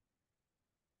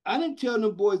I didn't tell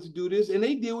them boys to do this, and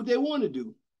they did what they want to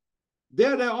do.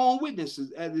 They're their own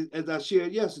witnesses, as I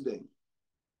shared yesterday.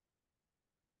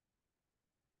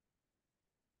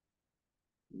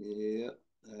 Yeah,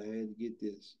 I had to get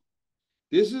this.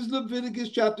 This is Leviticus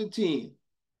chapter 10.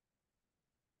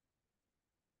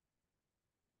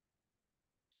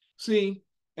 See,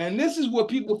 and this is what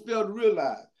people fail to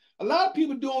realize. A lot of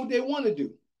people doing what they want to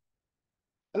do.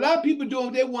 A lot of people doing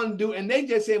what they want to do, and they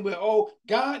just say, well, oh,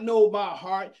 God knows my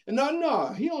heart. And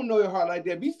no, he don't know your heart like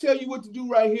that. If he tell you what to do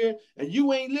right here and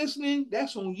you ain't listening,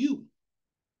 that's on you.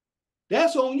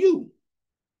 That's on you.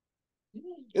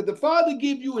 If the Father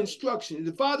give you instruction, if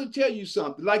the Father tell you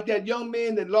something, like that young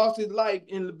man that lost his life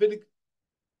in Leviticus,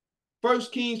 1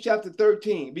 Kings chapter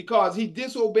 13, because he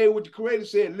disobeyed what the Creator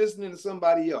said, listening to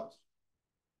somebody else.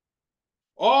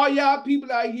 All y'all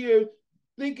people out here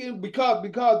thinking because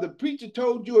the preacher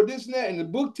told you or this and that, and the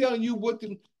book telling you what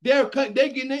they're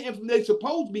getting their information. They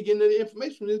supposed to be getting the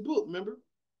information from this book. Remember,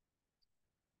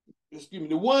 excuse me,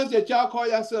 the ones that y'all call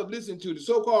yourself listening to, the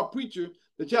so-called preacher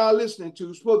that y'all listening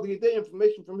to, supposed to get their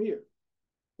information from here,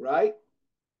 right?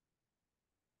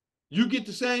 You get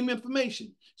the same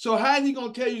information. So how is he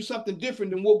going to tell you something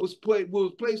different than what was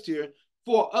placed here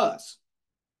for us?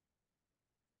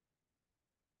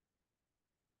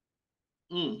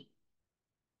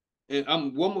 And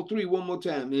I'm one more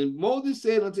time. And Moses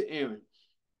said unto Aaron,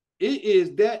 it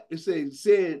is that it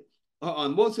said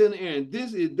Moses said unto Aaron,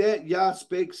 this is that Yah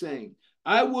spake, saying,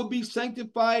 I will be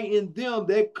sanctified in them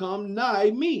that come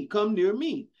nigh me, come near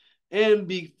me. And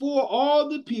before all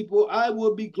the people I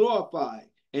will be glorified.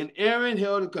 And Aaron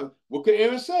held a covenant. What could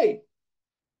Aaron say?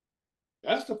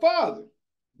 That's the father.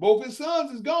 Both his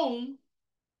sons is gone.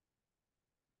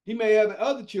 He may have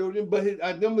other children, but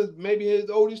maybe his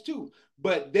oldest too.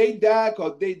 But they died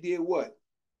because they did what?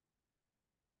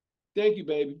 Thank you,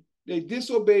 baby. They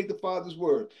disobeyed the Father's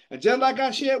word. And just like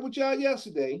I shared with y'all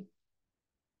yesterday,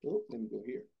 let me go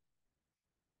here.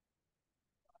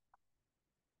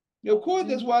 Of course,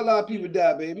 that's why a lot of people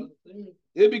die, baby.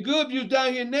 It'd be good if you was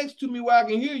down here next to me where I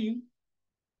can hear you.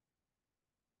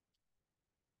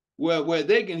 Well, where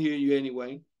they can hear you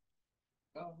anyway.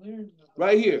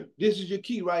 Right here. This is your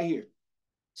key right here.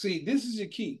 See, this is your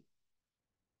key.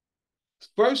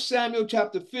 1 Samuel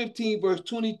chapter 15, verse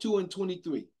 22 and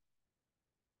 23.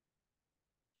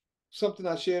 Something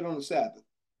I shared on the Sabbath.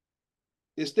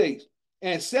 It states,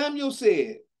 and Samuel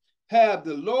said, have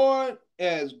the Lord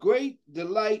as great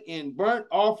delight in burnt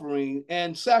offering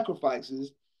and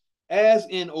sacrifices as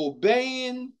in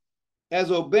obeying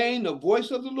the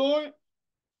voice of the Lord?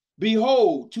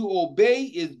 Behold, to obey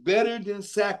is better than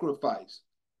sacrifice.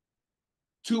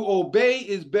 To obey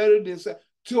is better than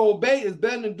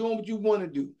doing what you want to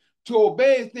do. To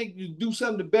obey is think you do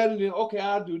something better than, okay,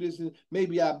 I'll do this and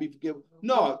maybe I'll be forgiven.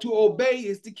 No, to obey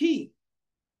is the key.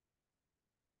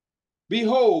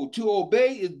 Behold, to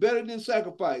obey is better than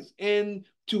sacrifice, and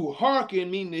to hearken,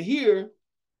 meaning to hear,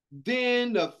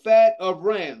 than the fat of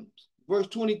rams. Verse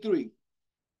 23.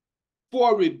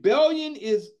 For rebellion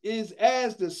is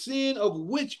as the sin of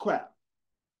witchcraft.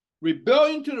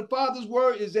 Rebellion to the Father's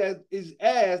word is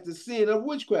as the sin of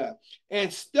witchcraft,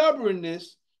 and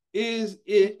stubbornness is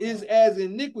as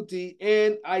iniquity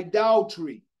and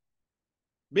idolatry.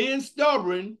 Being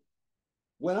stubborn,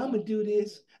 well, I'm gonna do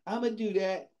this, I'm gonna do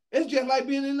that. It's just like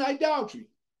being in idolatry.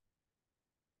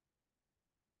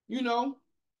 You know,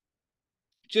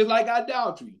 just like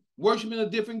idolatry, worshiping a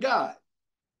different God.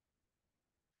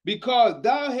 Because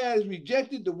thou hast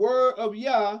rejected the word of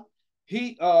Yah,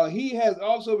 he has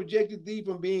also rejected thee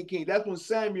from being king. That's when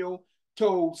Samuel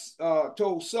told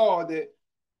Saul, that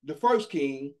the first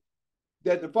king,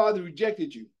 that the Father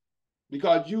rejected you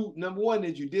because you, number one,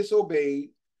 is you disobeyed,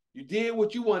 you did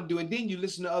what you want to do, and then you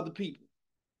listen to other people.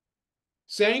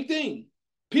 Same thing.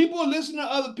 People listening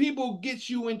to other people gets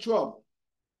you in trouble.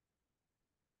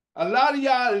 A lot of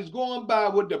y'all is going by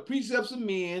with the precepts of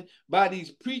men, by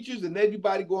these preachers and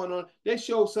everybody going on. They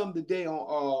showed something today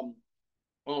on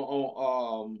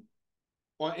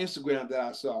Instagram that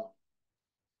I saw.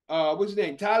 What's his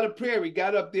name? Tyler Perry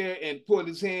got up there and put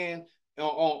his hand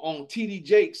on TD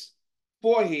Jake's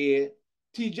forehead.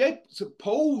 TD Jake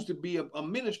supposed to be a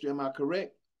minister, am I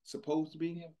correct? Supposed to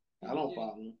be? I don't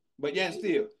follow him. But yeah,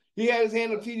 still. He had his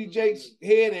hand on TD Jake's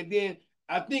head, and then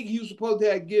I think he was supposed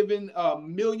to have given $1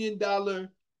 million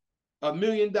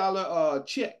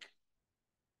check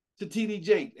to TD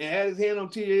Jake, and had his hand on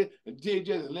TD, and TD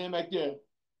Jake is laying back there.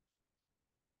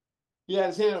 He had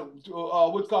his hand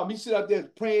on what's called. He sit out there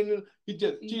praying. He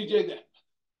just TD Jake.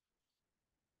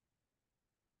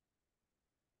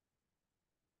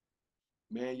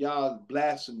 Man, y'all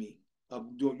blasphemy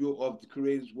of the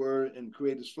Creator's word and the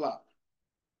Creator's flock.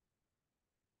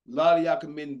 A lot of y'all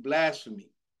committing blasphemy.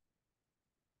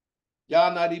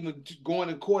 Y'all not even going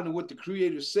according to what the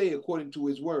Creator say according to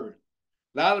His word.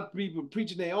 A lot of people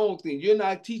preaching their own thing. You're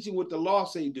not teaching what the law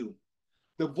say do.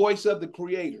 The voice of the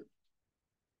Creator.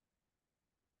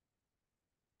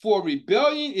 For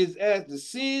rebellion is as the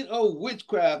sin of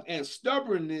witchcraft, and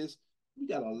stubbornness. We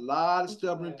got a lot of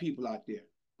stubborn people out there.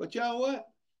 But y'all what?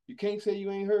 You can't say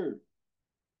you ain't heard.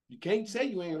 You can't say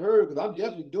you ain't heard because I'm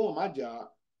definitely doing my job.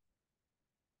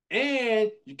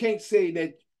 And you can't say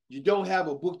that you don't have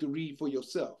a book to read for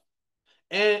yourself.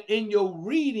 And in your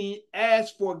reading,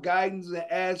 ask for guidance and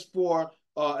ask for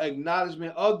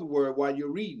acknowledgement of the word while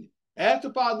you're reading. Ask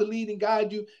the Father to lead and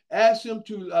guide you. Ask Him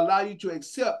to allow you to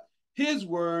accept His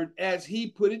word as He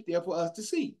put it there for us to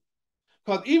see.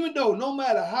 Because even though no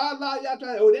matter how loud y'all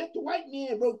try to, oh, that's the white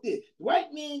man wrote this, the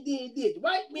white man did this, the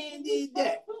white man did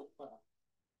that.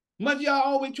 Much of y'all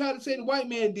always try to say the white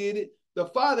man did it. The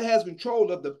Father has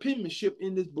control of the penmanship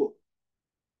in this book.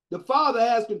 The Father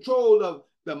has control of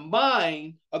the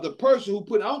mind of the person who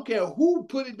put it. I don't care who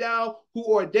put it down, who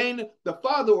ordained it. The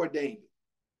Father ordained it.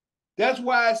 That's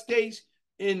why it states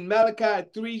in Malachi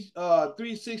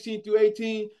 3:16 through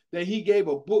 18 that He gave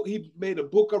a book. He made a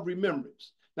book of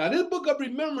remembrance. Now, this book of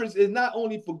remembrance is not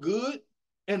only for good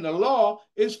and the law,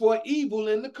 it's for evil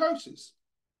and the curses.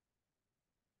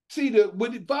 See,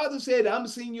 when the Father said, I'm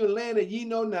seeing you in land that ye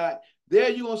know not, there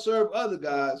you're going to serve other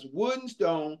gods, wood and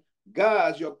stone,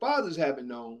 gods your fathers haven't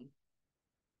known.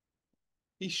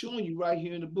 He's showing you right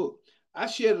here in the book. I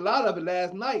shared a lot of it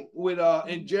last night with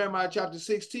in Jeremiah chapter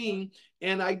 16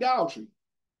 and idolatry.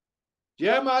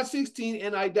 Jeremiah 16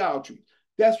 and idolatry.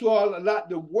 That's why a lot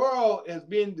the world has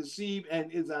been deceived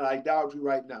and is an idolatry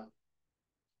right now.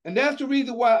 And that's the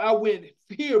reason why I went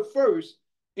here first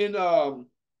in to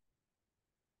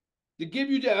give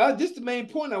you that. This is the main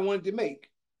point I wanted to make.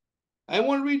 I didn't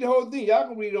want to read the whole thing. Y'all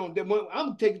can read it on. I'm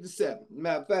gonna take it to 7.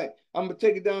 Matter of fact, I'm gonna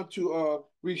take it down to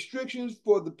restrictions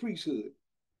for the priesthood.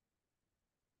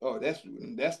 Oh, that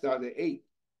started at 8,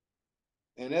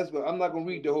 and that's what I'm not gonna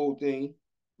read the whole thing.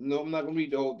 No, I'm not gonna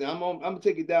read the whole thing. I'm gonna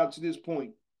take it down to this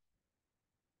point,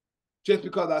 just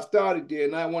because I started there,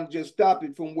 and I want to just stop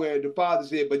it from where the Father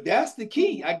said. But that's the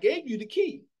key. I gave you the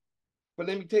key. But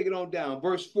let me take it on down.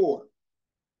 Verse 4.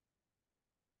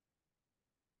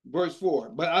 Verse 4.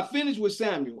 But I finished with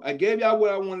Samuel. I gave y'all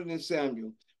what I wanted in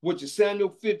Samuel, which is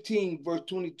Samuel 15, verse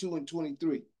 22 and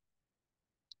 23.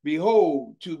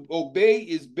 Behold, to obey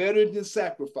is better than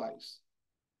sacrifice.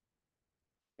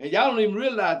 And y'all don't even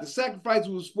realize the sacrifice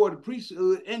was for the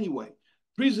priesthood anyway.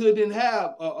 Priesthood didn't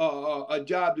have a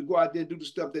job to go out there and do the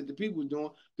stuff that the people were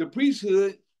doing. The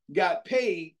priesthood got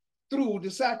paid through the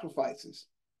sacrifices.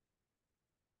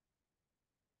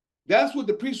 That's what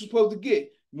the priest was supposed to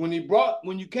get. When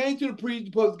you came to the priest,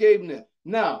 you're supposed to give him that.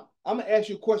 Now, I'm gonna ask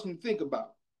you a question to think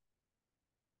about.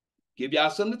 Give y'all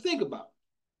something to think about.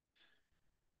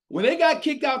 When they got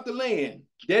kicked out the land,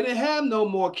 they didn't have no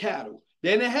more cattle.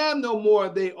 They didn't have no more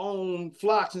of their own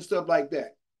flocks and stuff like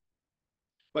that.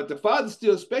 But the Father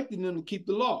still expected them to keep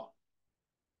the law,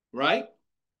 right?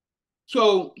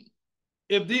 So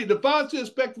if the Father still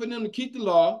expected for them to keep the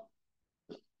law,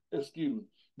 excuse me,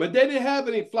 but they didn't have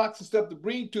any flocks and stuff to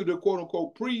bring to the quote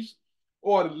unquote priests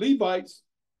or the Levites.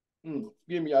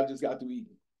 Forgive me, I just got to eat.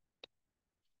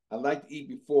 I like to eat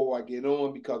before I get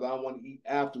on because I don't want to eat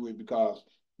afterwards because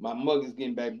my mug is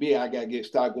getting back big. I got to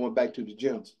start going back to the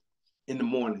gym in the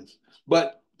mornings.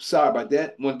 But sorry about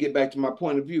that. I want to get back to my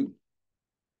point of view.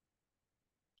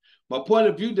 My point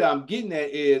of view that I'm getting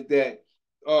at is that,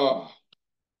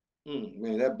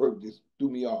 man, that burp just threw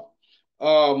me off.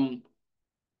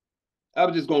 I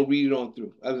was just going to read it on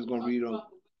through. I was just going to read it on.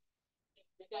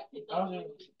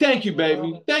 Thank you,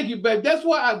 baby. Thank you, baby. That's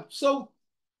why I'm so,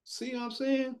 see what I'm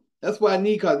saying? That's what I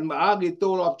need because I'll get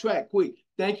thrown off track quick.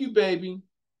 Thank you, baby.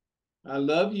 I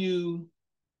love you.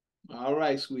 All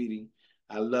right, sweetie.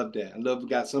 I love that. I love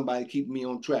got somebody keeping me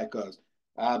on track because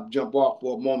I'll jump off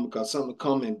for a moment because something will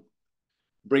come and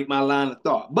break my line of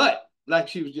thought. But like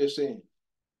she was just saying.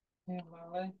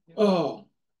 Oh,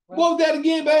 what was that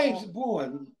again, babes? Boy.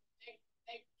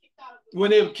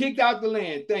 When they were kicked out the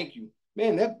land, thank you.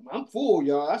 Man, I'm full,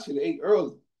 y'all. I should have ate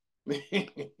early. Man,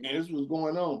 this was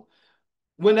going on.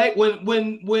 When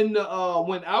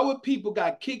our people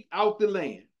got kicked out the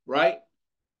land, right?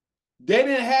 They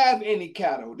didn't have any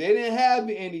cattle. They didn't have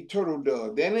any turtle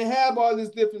dove. They didn't have all this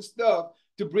different stuff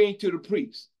to bring to the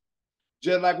priest.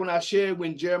 Just like when I shared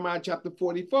when Jeremiah chapter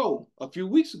 44 a few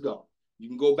weeks ago. You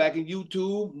can go back in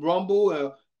YouTube,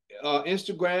 Rumble,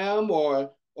 Instagram,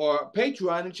 or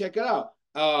Patreon and check it out.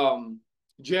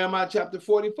 Jeremiah chapter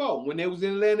 44, when they was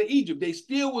in the land of Egypt, they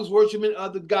still was worshiping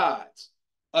other gods,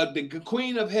 the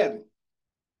queen of heaven.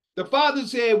 The Father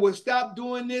said, well, stop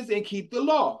doing this and keep the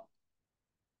law.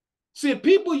 See,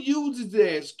 people use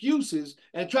their excuses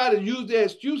and try to use their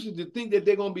excuses to think that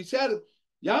they're going to be satisfied.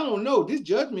 Y'all don't know, this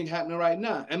judgment happening right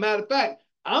now. As a matter of fact,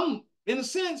 in a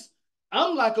sense,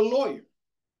 I'm like a lawyer.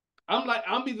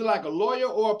 I'm either like a lawyer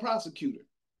or a prosecutor.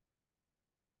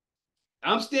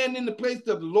 I'm standing in the place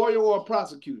of a lawyer or a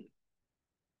prosecutor,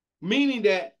 meaning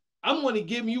that I'm going to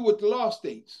give you what the law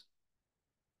states.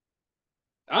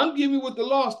 I'm giving you what the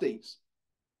law states.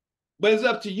 But it's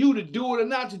up to you to do it or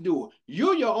not to do it.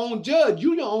 You're your own judge.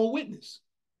 You're your own witness,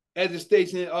 as it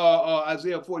states in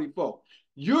Isaiah 44.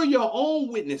 You're your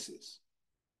own witnesses.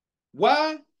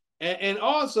 Why? And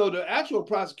also the actual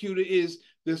prosecutor is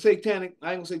the satanic,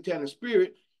 I ain't gonna say satanic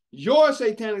spirit, your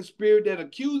satanic spirit that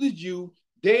accuses you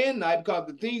day and night because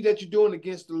of the things that you're doing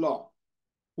against the law,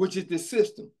 which is the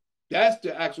system. That's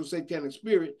the actual satanic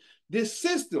spirit. This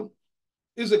system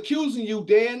is accusing you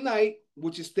day and night,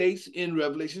 which it states in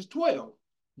Revelation 12,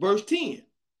 verse 10.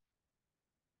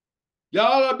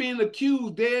 Y'all are being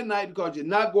accused day and night because you're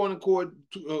not going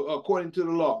according to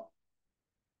the law.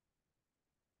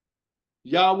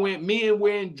 Y'all went men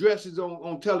wearing dresses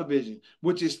on television,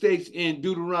 which it states in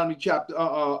Deuteronomy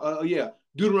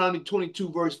Deuteronomy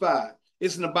 22, verse 5.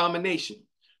 It's an abomination.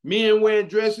 Men wearing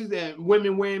dresses and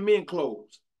women wearing men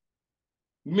clothes.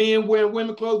 Men wearing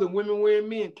women clothes and women wearing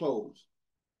men clothes.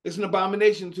 It's an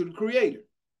abomination to the Creator.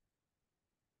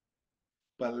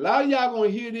 But a lot of y'all gonna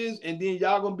hear this, and then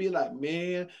y'all gonna be like,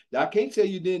 man, I can't tell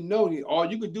you didn't know it. All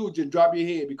you could do is just drop your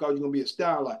head because you're gonna be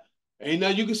astounded. Like, ain't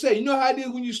nothing you can say. You know how it is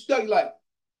when you stuck, like,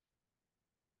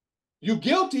 you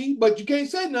guilty, but you can't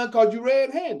say nothing because you're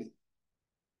red-handed.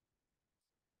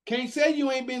 Can't say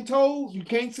you ain't been told. You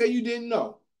can't say you didn't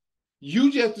know.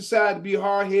 You just decided to be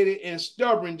hard-headed and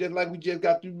stubborn, just like we just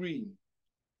got through reading.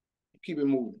 Keep it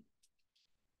moving.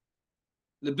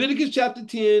 Leviticus chapter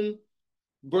 10,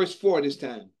 verse 4 this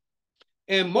time.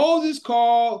 And Moses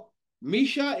called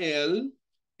Mi'chael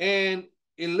and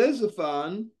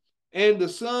Elizaphan and the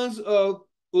sons of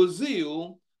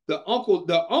Uzziel, the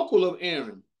uncle of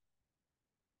Aaron.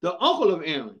 The uncle of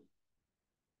Aaron.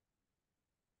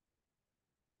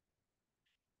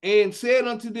 And said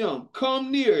unto them,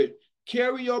 come near,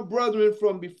 carry your brethren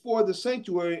from before the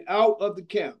sanctuary out of the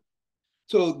camp.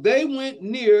 So they went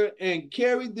near and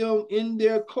carried them in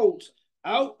their coats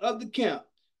out of the camp,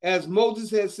 as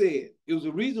Moses had said. It was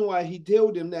a reason why he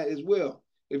told them that as well,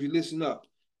 if you listen up.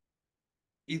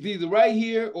 It's either right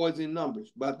here or it's in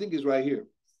Numbers, but I think it's right here.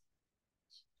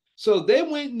 So they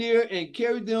went near and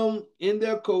carried them in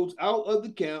their coats out of the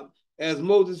camp, as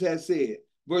Moses had said.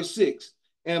 Verse 6.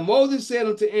 And Moses said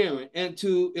unto Aaron and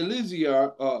to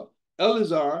Eleazar,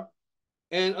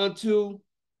 and unto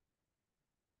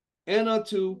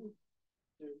Ithamar,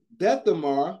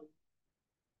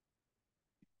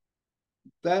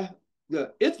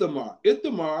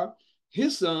 Ithamar,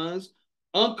 his sons,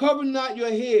 uncover not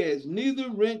your heads, neither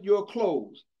rent your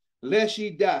clothes, lest ye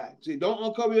die. See, don't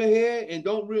uncover your head and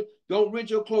don't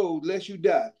rent your clothes, lest you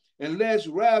die. And lest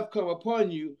wrath come upon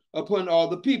you, upon all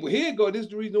the people. Here you go, this is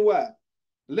the reason why.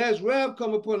 Lest wrath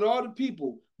come upon all the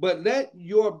people, but let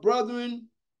your brethren,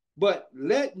 the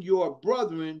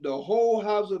whole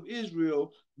house of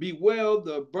Israel, bewail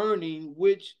the burning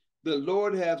which the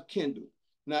Lord hath kindled.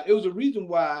 Now, it was a reason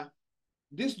why.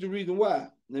 This is the reason why.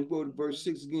 Let me go to verse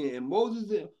 6 again. And Moses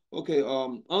said,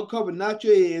 uncover not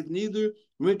your heads, neither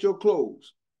rent your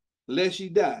clothes, lest ye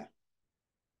die.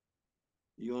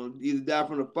 You're going to either die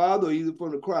from the Father or either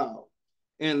from the crowd.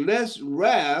 And lest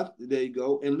wrath, there you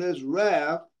go, and lest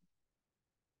wrath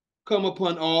come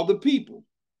upon all the people.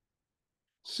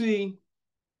 See,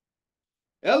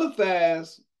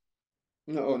 Eliphaz,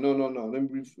 no.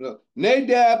 Let me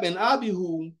Nadab and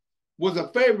Abihu was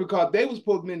a favorite because they were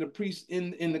supposed to be the priests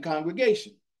in the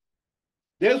congregation.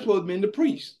 They were supposed to be the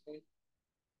priests.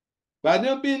 By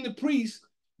them being the priests,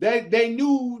 they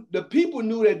knew, the people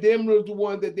knew that them was the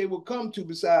ones that they would come to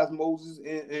besides Moses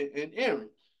and Aaron,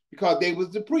 because they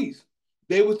was the priests.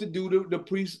 They was to do the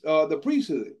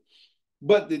priesthood.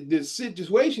 But the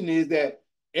situation is that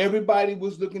everybody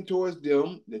was looking towards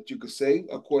them, that you could say,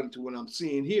 according to what I'm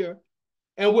seeing here.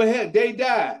 And they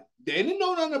died. They didn't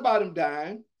know nothing about them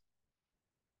dying.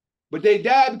 But they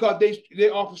died because they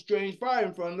offered strange fire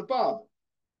in front of the Father.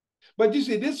 But you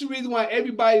see, this is the reason why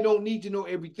everybody don't need to know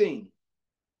everything.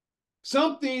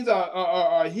 Some things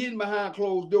are hidden behind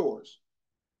closed doors.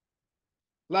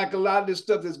 Like a lot of this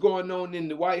stuff that's going on in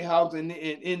the White House and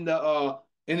in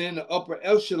the upper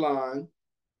echelon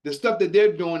The stuff that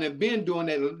they're doing and been doing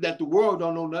that the world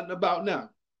don't know nothing about now.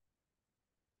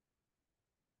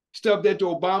 Stuff that the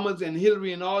Obamas and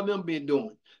Hillary and all of them been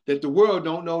doing that the world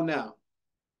don't know now.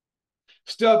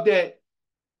 Stuff that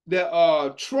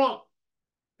Trump,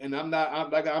 and I'm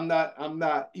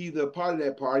not either part of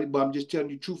that party, but I'm just telling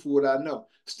you truthfully what I know.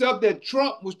 Stuff that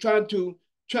Trump was trying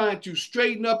to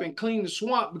straighten up and clean the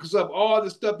swamp because of all the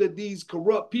stuff that these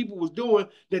corrupt people was doing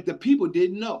that the people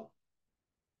didn't know.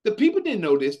 The people didn't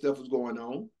know this stuff was going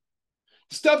on.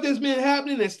 The stuff that's been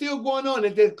happening and still going on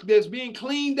that's being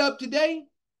cleaned up today,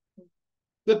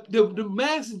 the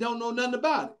masses don't know nothing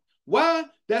about it. Why?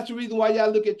 That's the reason why y'all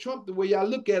look at Trump the way y'all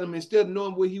look at him instead of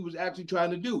knowing what he was actually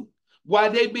trying to do. Why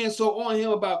they been so on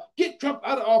him about get Trump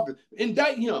out of office,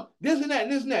 indict him, this and that,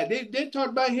 this and that. They talk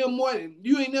about him more.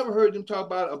 You ain't never heard them talk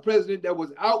about a president that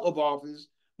was out of office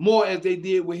more as they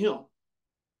did with him.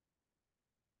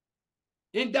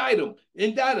 Indict him,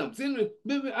 indict him.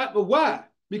 Why?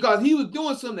 Because he was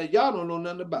doing something that y'all don't know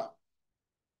nothing about.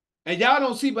 And y'all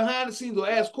don't see behind the scenes or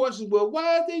ask questions, well,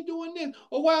 why are they doing this?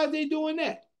 Or why are they doing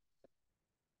that?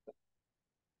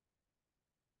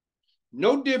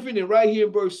 No different than right here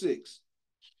in verse 6.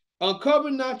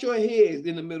 Uncover not your heads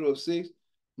in the middle of 6,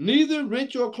 neither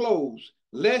rent your clothes,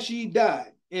 lest ye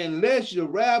die, and lest your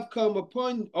wrath come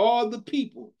upon all the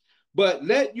people. But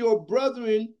let your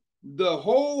brethren, the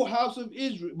whole house of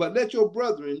Israel,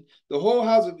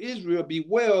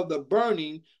 bewail the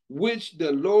burning which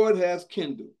the Lord has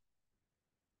kindled.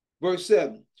 Verse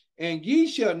 7. And ye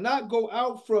shall not go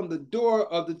out from the door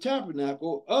of the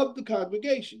tabernacle of the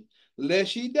congregation,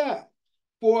 lest ye die.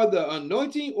 For the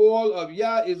anointing oil of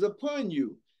Yah is upon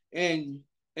you. And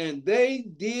they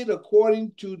did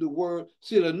according to the word.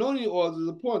 See, the anointing oil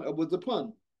was upon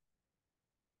them.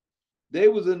 They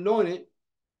was anointed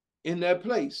in that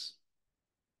place.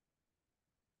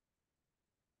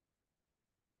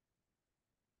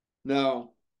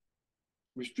 Now,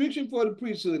 restriction for the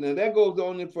priesthood. Now, that goes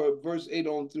on in for verse 8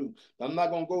 on through. I'm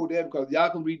not going to go there because y'all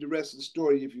can read the rest of the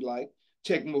story if you like.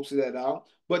 Check most of that out.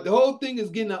 But the whole thing is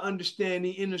getting an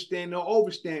understanding, or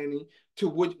overstanding to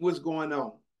what's going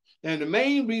on. And the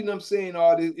main reason I'm saying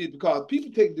all this is because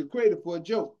people take the credit for a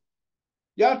joke.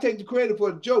 Y'all take the credit for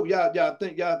a joke. Y'all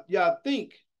think.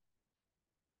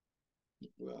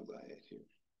 Well, I had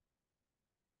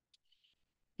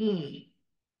here.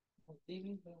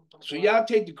 So y'all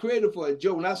take the credit for a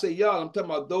joke. When I say y'all, I'm talking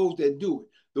about those that do it.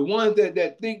 The ones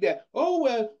that think that, oh,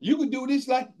 well, you can do this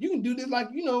like,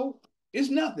 it's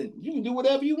nothing. You can do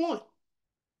whatever you want.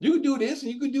 You can do this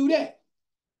and you can do that.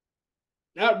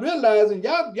 Not realizing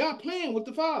y'all playing with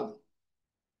the Father.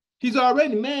 He's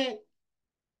already mad.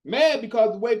 Mad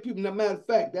because the way people, no matter of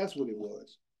fact, that's what it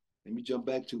was. Let me jump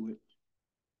back to it.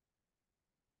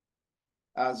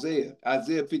 Isaiah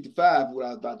 55, what I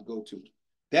was about to go to.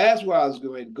 That's where I was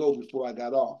going to go before I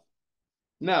got off.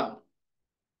 Now,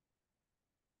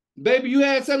 baby, you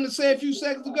had something to say a few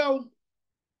seconds ago?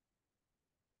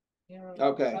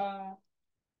 Okay.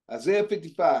 Isaiah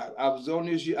 55. I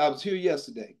was here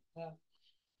yesterday.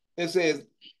 It says,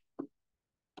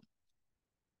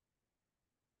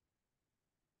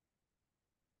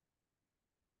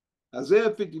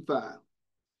 Isaiah 55,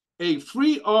 a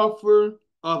free offer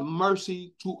of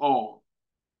mercy to all.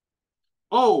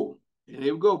 Oh, and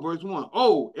here we go, verse 1.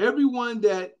 Oh, everyone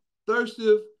that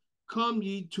thirsteth, come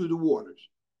ye to the waters.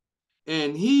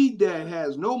 And he that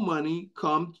has no money,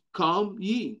 come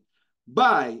ye,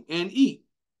 buy and eat.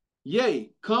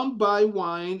 Yea, come buy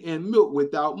wine and milk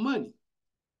without money.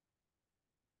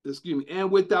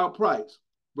 And without price.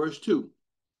 Verse 2.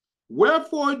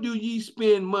 Wherefore do ye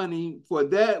spend money for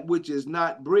that which is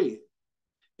not bread,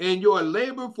 and your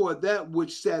labor for that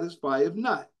which satisfieth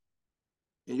not?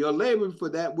 And your labor for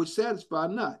that which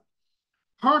satisfieth not.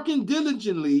 Hearken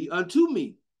diligently unto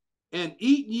me, and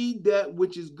eat ye that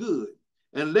which is good,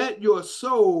 and let your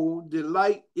soul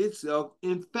delight itself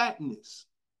in fatness.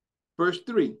 Verse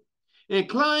 3.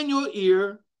 Incline your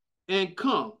ear and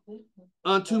come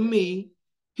unto me,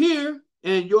 hear,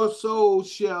 and your soul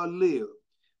shall live.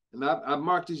 And I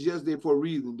marked this yesterday for a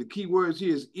reason. The key words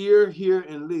here is ear, hear,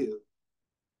 and live.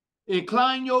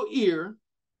 Incline your ear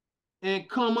and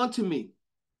come unto me.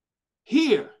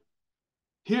 Hear.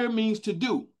 Hear means to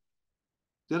do.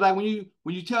 So like when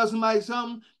you tell somebody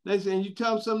something, they say, and you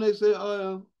tell them something, they say,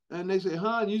 and they say,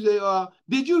 huh? And you say,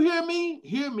 did you hear me?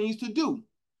 Hear means to do.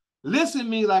 Listen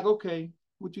means like, okay,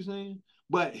 what you saying?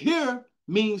 But hear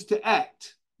means to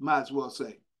act, might as well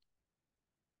say.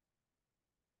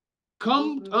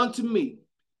 Come unto me,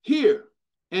 hear,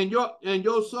 and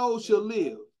your soul shall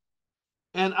live.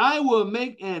 And I will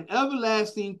make an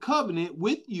everlasting covenant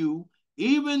with you,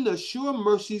 even the sure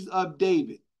mercies of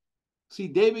David. See,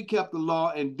 David kept the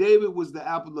law, and David was the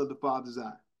apple of the Father's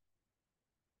eye.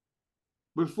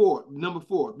 Number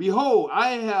 4, behold, I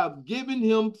have given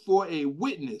him for a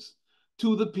witness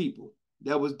to the people.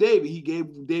 That was David. He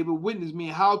gave David witness,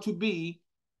 meaning how to be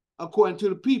according to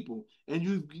the people. And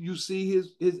you see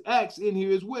his acts in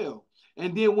here as well.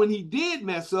 And then when he did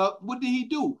mess up, what did he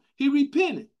do? He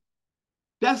repented.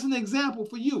 That's an example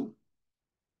for you.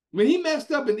 When he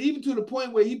messed up, and even to the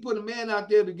point where he put a man out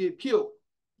there to get killed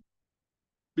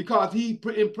because he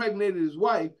impregnated his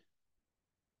wife,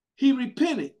 he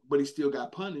repented, but he still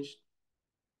got punished.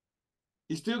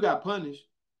 He still got punished,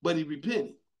 but he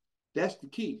repented. That's the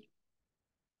key.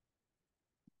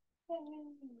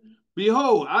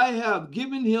 Behold, I have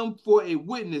given him for a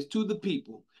witness to the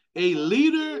people, a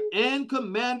leader and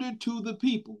commander to the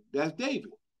people. That's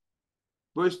David.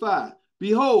 Verse 5,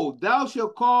 behold, thou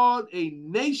shalt call a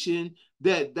nation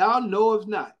that thou knowest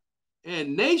not,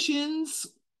 and nations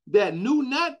that knew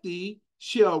not thee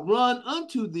shall run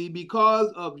unto thee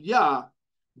because of Yah,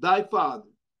 thy father,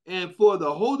 and for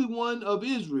the Holy One of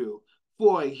Israel,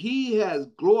 for he has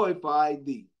glorified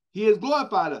thee. He has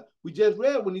glorified us. We just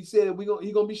read when he said he's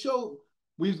going to be shown.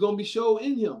 We're going to be shown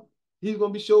in him. He's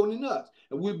going to be shown in us.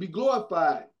 And we'll be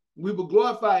glorified. We will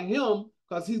glorify him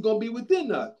because he's going to be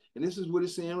within us. And this is what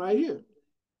it's saying right here.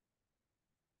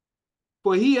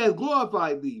 For he has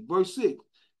glorified thee. Verse 6.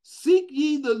 Seek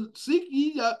ye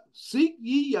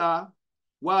Yah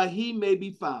while he may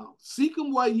be found. Seek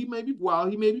him while he may be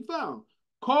found.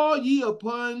 Call ye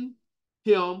upon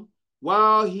him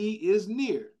while he is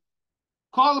near.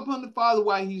 Call upon the Father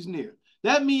while he's near.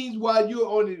 That means while you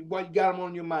got him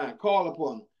on your mind, call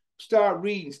upon him. Start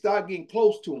reading. Start getting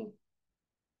close to him.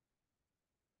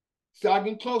 Start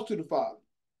getting close to the Father.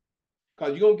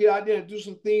 Because you're going to get out there and do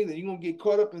some things, and you're going to get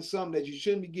caught up in something that you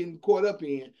shouldn't be getting caught up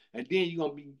in, and then you're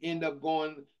going to end up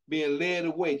being led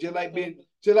away. Just like being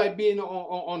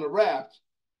on a raft,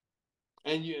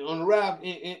 and you're on a raft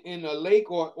in a lake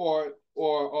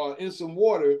or in some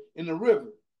water in a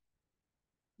river.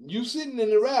 You sitting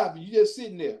in the raft, you just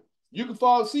sitting there. You can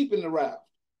fall asleep in the raft,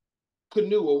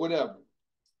 canoe or whatever.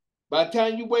 By the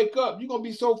time you wake up, you're going to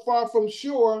be so far from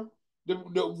shore,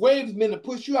 the waves meant to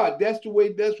push you out. That's the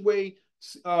way that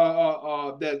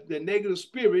the negative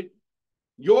spirit,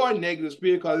 your negative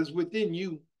spirit, because it's within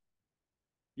you.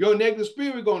 Your negative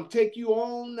spirit going to take you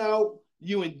on out.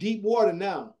 You in deep water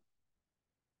now.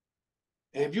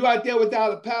 And if you're out there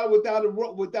without a paddle,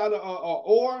 without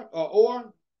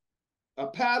a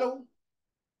paddle,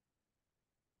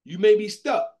 you may be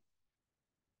stuck.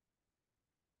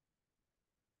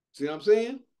 See what I'm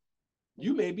saying?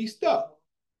 You may be stuck.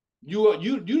 You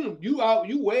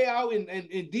way out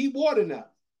in deep water now.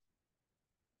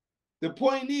 The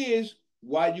point is,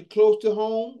 while you're close to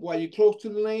home, while you're close to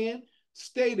the land,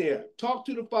 stay there. Talk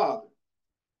to the Father.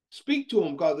 Speak to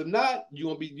him, because if not,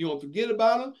 you're gonna forget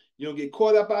about him. You're gonna get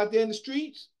caught up out there in the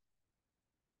streets.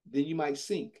 Then you might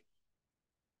sink.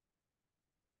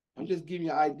 I'm just giving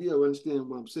you an idea of understanding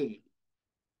what I'm saying.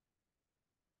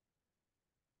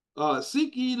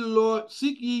 Seek ye the Lord,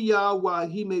 seek ye Yah while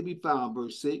he may be found.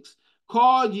 Verse 6.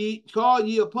 Call ye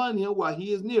upon him while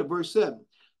he is near. Verse 7.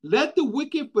 Let the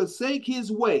wicked forsake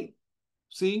his way.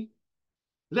 See?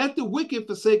 Let the wicked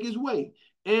forsake his way,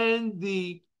 and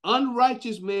the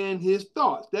unrighteous man his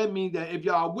thoughts. That means that if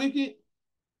y'all wicked,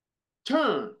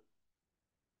 turn.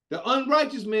 The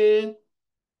unrighteous man,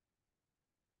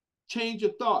 change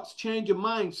your thoughts, change your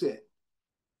mindset.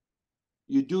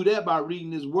 You do that by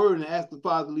reading this word and ask the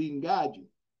Father to lead and guide you.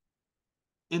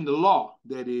 In the law,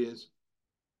 that is.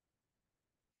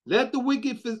 Let the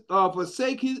wicked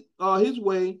forsake his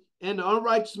way, and the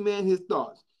unrighteous man his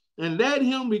thoughts. And let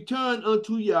him return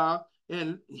unto Yah,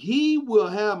 and he will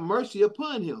have mercy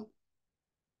upon him.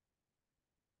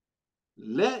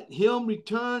 Let him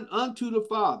return unto the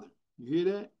Father. You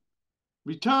hear that?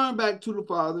 Return back to the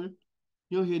Father.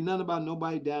 You don't hear nothing about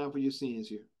nobody dying for your sins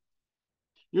here.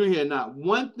 You don't hear not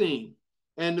one thing.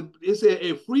 And it said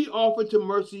a free offer to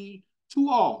mercy to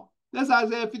all. That's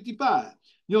Isaiah 55.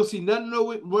 You don't see nothing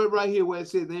right here where it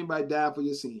says anybody died for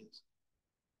your sins.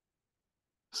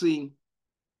 See,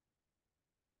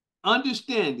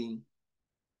 understanding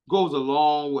goes a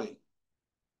long way.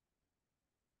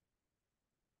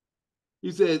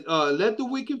 He says, let the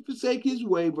wicked forsake his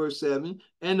way, verse 7,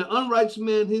 and the unrighteous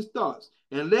man his thoughts,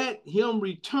 and let him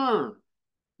return.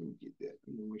 Let me get that.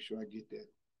 Let me make sure I get that.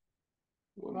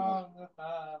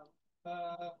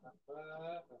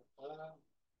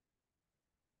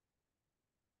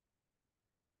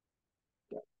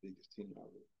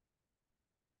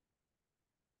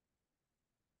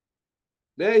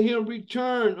 Let him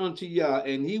return unto Yah,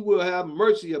 and he will have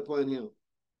mercy upon him.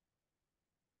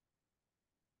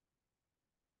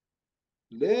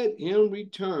 let him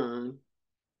return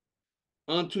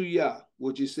unto Yah,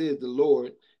 which it says the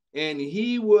Lord, and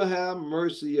he will have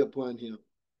mercy upon him.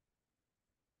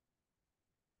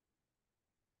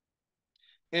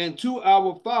 And to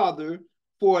our Father,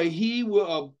 for he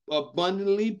will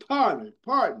abundantly pardon.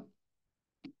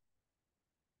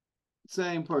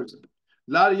 Same person.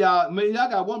 A lot of y'all, man, y'all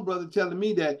got one brother telling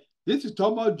me that this is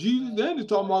talking about Jesus and it's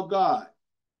talking about God.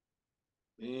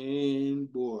 Man,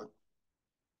 boy.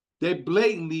 They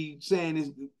blatantly saying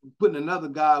it's putting another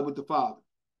God with the Father.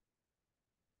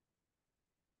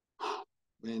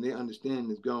 Man, their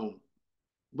understanding is gone.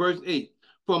 Verse 8.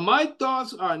 For my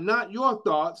thoughts are not your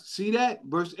thoughts. See that?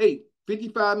 Verse 8,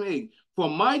 55 and 8. For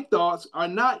my thoughts are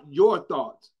not your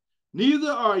thoughts,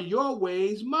 neither are your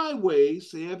ways my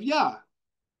ways, saith Yah.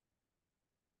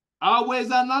 Our ways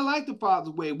are not like the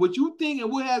Father's way. What you think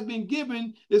and what has been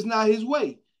given is not his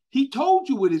way. He told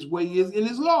you what his way is in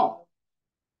his law.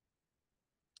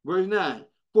 Verse 9.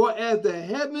 For as the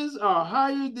heavens are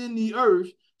higher than the earth,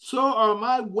 so are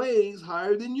my ways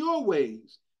higher than your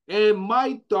ways, and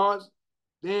my thoughts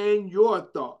than your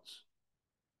thoughts.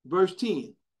 Verse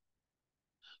 10.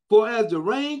 For as the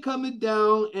rain cometh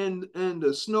down and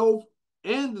the snow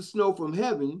from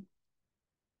heaven,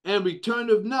 and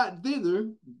returneth not thither,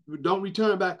 don't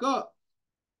return back up,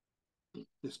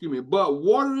 excuse me, but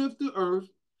watereth the earth,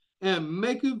 and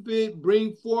maketh it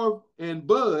bring forth and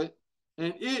bud,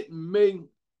 and it may,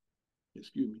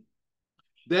 excuse me,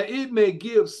 that it may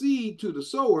give seed to the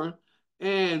sower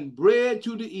and bread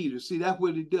to the eater. See, that's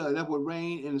what it does. That's what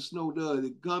rain and the snow does.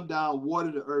 It come down,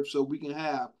 water the earth so we can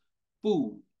have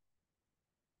food.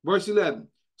 Verse 11.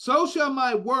 So shall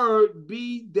my word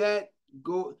be that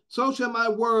goeth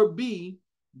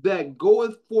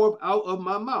forth out of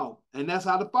my mouth. And that's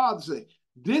how the Father said.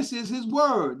 This is his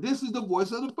word. This is the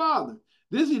voice of the Father.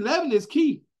 This 11 is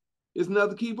key. It's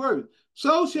another key verse.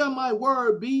 So shall my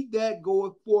word be that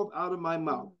goeth forth out of my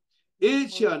mouth.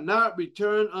 It shall not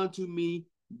return unto me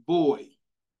void.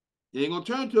 It ain't going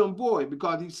to turn to him void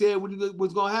because he said what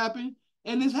was going to happen,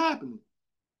 and it's happening.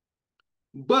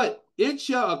 But it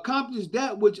shall accomplish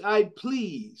that which I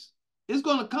please. It's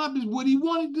going to accomplish what he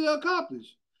wanted to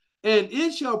accomplish. And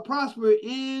it shall prosper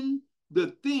in the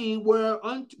thing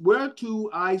whereto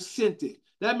I sent it.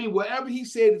 That means whatever he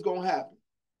said is going to happen.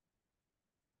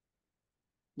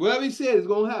 Whatever he said is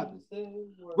going to happen.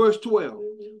 Verse 12.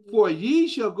 For ye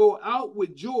shall go out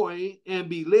with joy and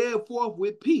be led forth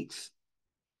with peace.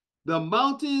 The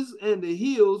mountains and the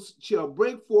hills shall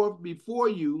break forth before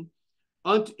you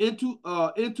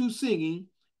into singing,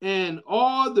 and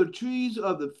all the trees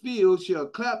of the field shall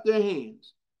clap their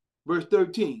hands. Verse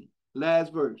 13,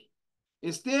 last verse.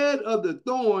 Instead of the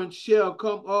thorns shall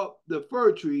come up the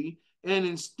fir tree, and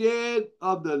instead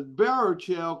of the bearer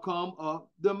shall come up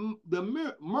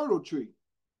the myrtle tree.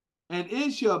 And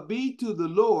it shall be to the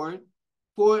Lord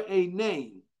for a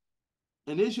name,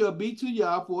 and it shall be to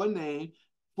Yah for a name,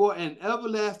 for an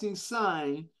everlasting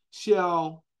sign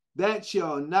shall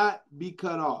not be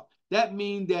cut off. That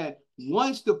means that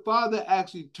once the Father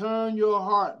actually turn your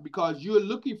heart because you're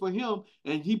looking for him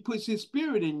and he puts his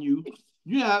spirit in you,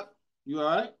 you all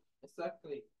right?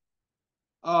 Exactly.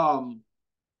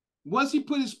 Once he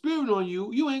put his spirit on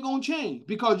you, you ain't gonna change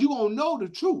because you're gonna know the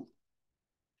truth.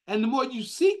 And the more you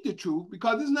seek the truth,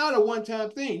 because it's not a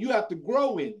one-time thing, you have to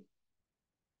grow in it.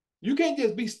 You can't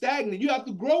just be stagnant. You have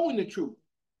to grow in the truth.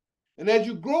 And as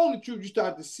you grow in the truth, you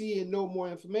start to see and know more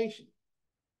information.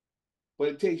 But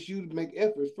it takes you to make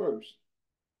efforts first.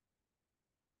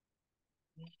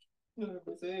 100%.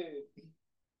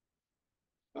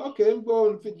 Okay, let me go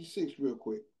on to 56 real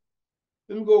quick.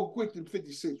 Let me go quick to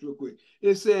 56 real quick.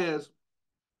 It says,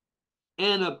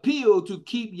 an appeal to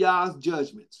keep Yah's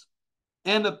judgments.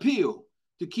 An appeal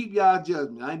to keep Yah's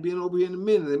judgment. I ain't being over here in a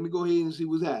minute. Let me go ahead and see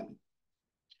what's happening.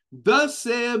 Thus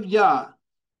saith Yah,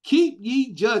 keep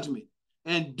ye judgment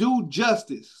and do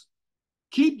justice.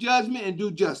 Keep judgment and do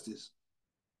justice.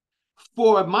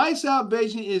 For my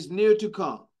salvation is near to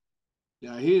come.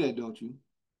 Y'all hear that, don't you?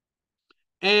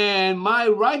 And my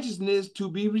righteousness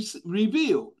to be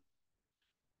revealed.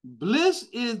 Bliss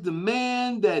is the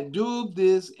man that doeth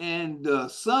this, and the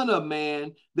Son of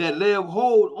Man that layeth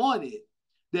hold on it,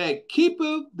 that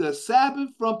keepeth the Sabbath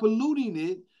from polluting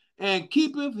it, and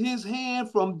keepeth his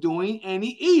hand from doing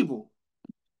any evil.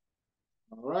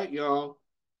 All right, y'all.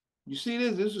 You see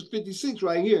this? This is 56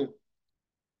 right here.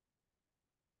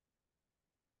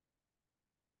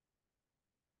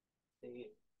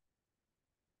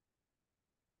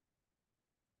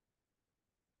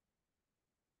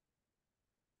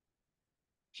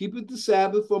 Keepeth the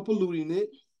Sabbath from polluting it,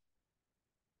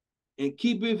 and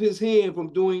keepeth his hand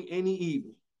from doing any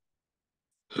evil.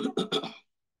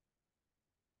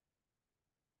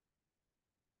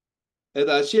 As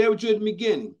I shared with you at the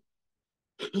beginning,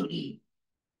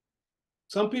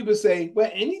 some people say, well,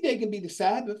 any day can be the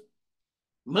Sabbath.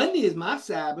 Monday is my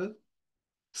Sabbath.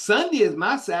 Sunday is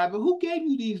my Sabbath. Who gave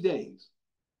you these days?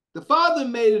 The Father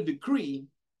made a decree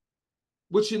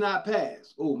which should not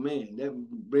pass. Oh man, that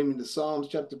bring me to Psalms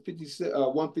chapter 57,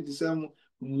 157,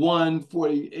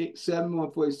 147,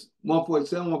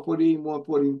 147, 148,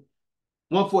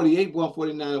 148,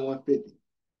 149, and 150.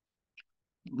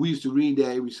 We used to read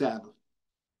that every Sabbath.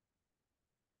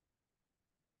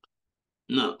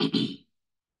 No.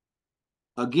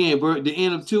 Again, the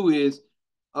end of 2 is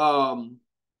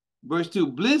verse 2.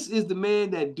 Bliss is the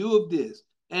man that doeth this,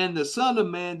 and the son of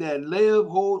man that layeth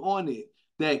hold on it,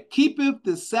 that keepeth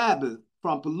the Sabbath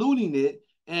from polluting it,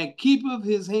 and keepeth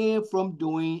his hand from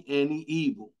doing any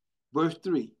evil. Verse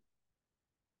 3.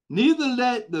 Neither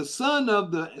let the son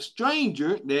of the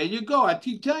stranger, there you go. I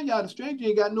keep telling y'all the stranger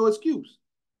ain't got no excuse.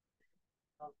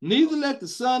 Neither let the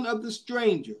son of the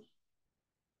stranger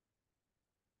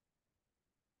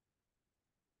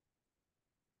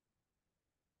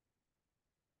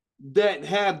that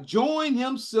have joined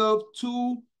himself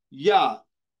to Yah.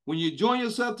 When you join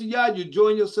yourself to Yah, you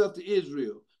join yourself to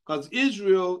Israel. Because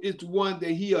Israel is the one that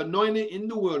he anointed in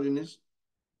the wilderness.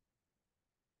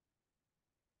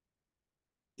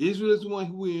 Israel is the one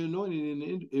who he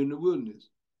anointed in the wilderness.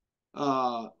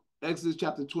 Exodus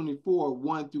chapter 24,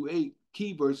 1 through 8,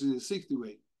 key verses is 6 through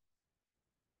 8.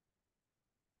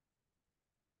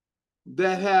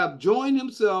 That have joined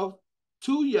himself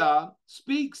to Yah,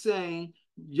 speak saying,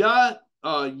 Yah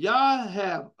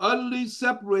have utterly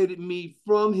separated me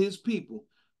from his people.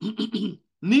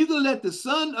 Neither let the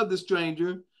son of the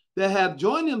stranger that have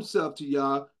joined himself to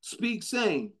Yah speak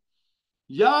saying,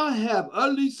 Yah have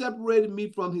utterly separated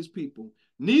me from his people.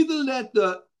 Neither let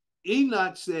the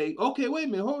Enoch say, okay, wait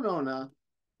a minute, hold on now.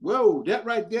 Whoa, that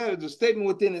right there is a statement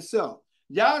within itself.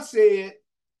 Yah said,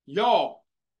 y'all.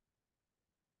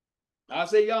 I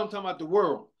say y'all, I'm talking about the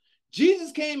world.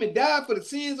 Jesus came and died for the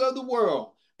sins of the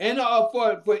world, and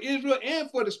for Israel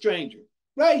and for the stranger.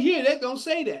 Right here, that don't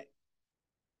say that.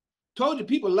 Told you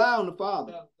people lie on the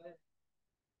Father.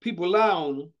 People lie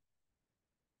on him.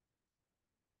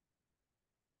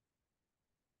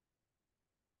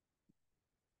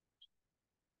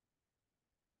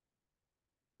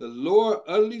 The Lord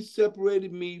utterly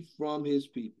separated me from his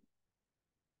people.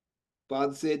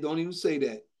 Father said, don't even say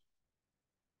that.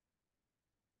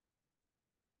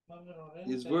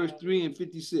 It's verse 3 and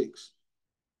 56.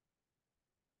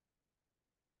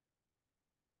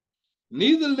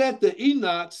 Neither let the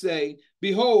Enoch say,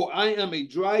 behold, I am a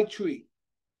dry tree.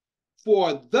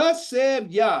 For thus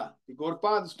said Yah, you go to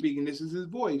Father speaking, this is his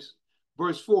voice.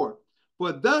 Verse 4.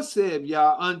 For thus said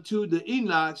Yah unto the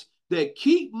Enoch that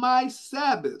keep my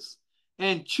Sabbaths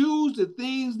and choose the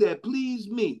things that please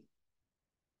me.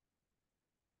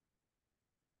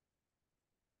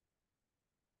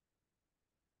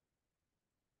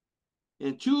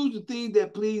 And choose the things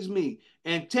that please me,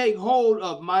 and take hold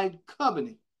of my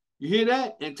covenant. You hear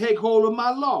that? And take hold of my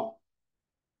law.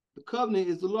 The covenant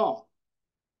is the law.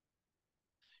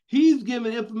 He's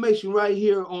giving information right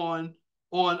here on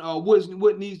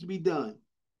what needs to be done.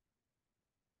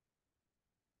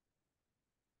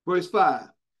 Verse 5.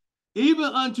 Even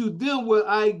unto them will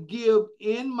I give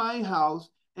in my house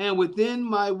and within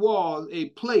my walls a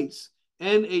place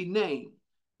and a name,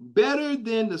 better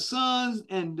than the sons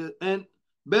and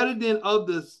better than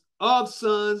of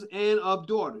sons and of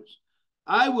daughters.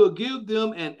 I will give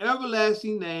them an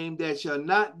everlasting name that shall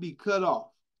not be cut off.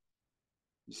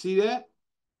 You see that?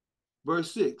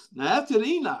 Verse 6. Now that's to the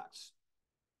Enochs.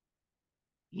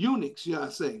 Eunuchs, should I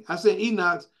say. I said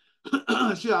Enochs.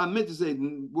 Sure, I meant to say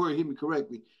the word, hit me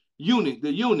correctly. Eunuch,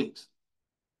 the eunuchs.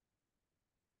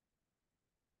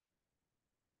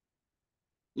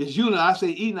 It's eunuch. I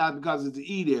say Enoch because it's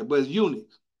the E there, but it's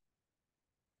eunuchs.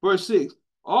 Verse 6.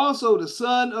 Also the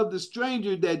son of the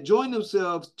stranger that joined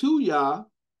themselves to Yah,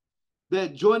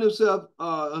 that joined himself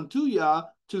unto Yah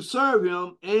to serve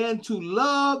him and to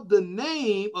love the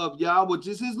name of Yah, which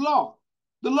is his law.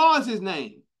 The law is his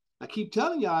name. I keep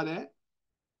telling y'all that.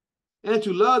 And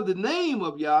to love the name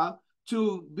of Yah,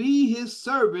 to be his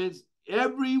servants,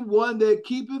 everyone that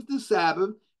keepeth the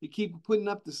Sabbath. He keep putting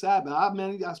up the Sabbath.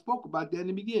 I spoke about that in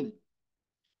the beginning.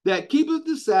 That keepeth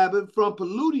the Sabbath from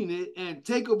polluting it, and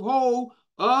taketh hold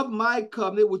of my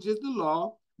covenant, which is the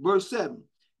law. Verse 7.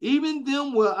 Even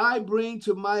them will I bring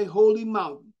to my holy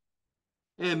mountain,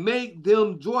 and make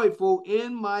them joyful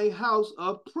in my house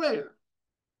of prayer.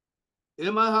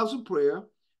 In my house of prayer,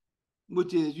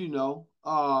 which is,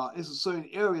 it's a certain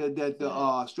area that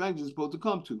the strangers are supposed to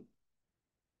come to.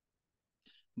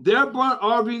 Their burnt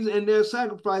offerings and their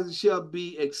sacrifices shall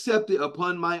be accepted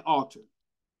upon my altar.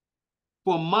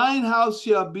 For mine house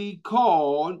shall be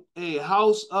called a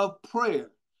house of prayer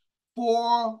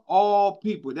for all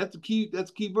people. That's the key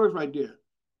verse right there.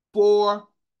 For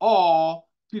all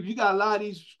people. You got a lot of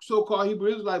these so-called Hebrew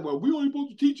Israelites, well, we only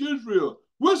supposed to teach Israel.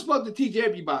 We're supposed to teach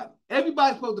everybody.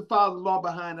 Everybody's supposed to follow the law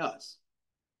behind us.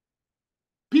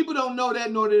 People don't know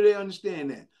that, nor do they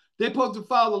understand that. They're supposed to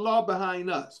follow the law behind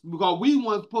us because we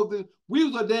was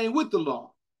ordained with the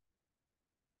law.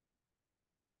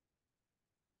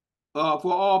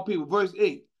 For all people. Verse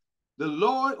 8. The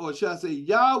Lord, or shall I say,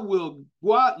 Yah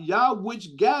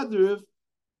which gathereth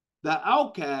the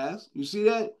outcast. You see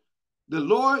that? The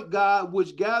Lord God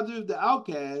which gathereth the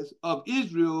outcast of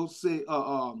Israel say,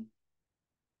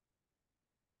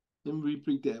 let me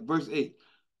repeat that. Verse 8.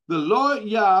 The Lord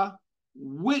Yah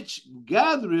which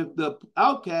gathereth the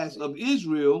outcasts of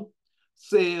Israel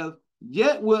saith,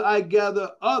 yet will I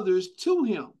gather others to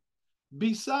him,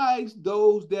 besides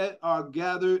those that are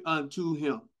gathered unto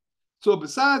him. So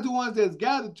besides the ones that's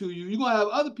gathered to you, you're going to have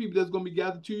other people that's going to be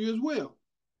gathered to you as well.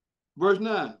 Verse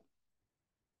 9.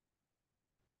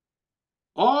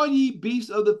 All ye beasts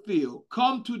of the field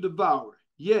come to devour,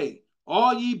 yea,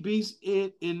 all ye beasts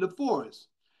in the forest.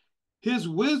 His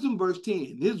wisdom, verse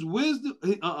 10,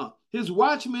 his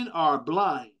watchmen are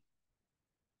blind.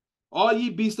 All ye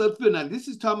beasts of the field. Now, this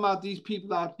is talking about these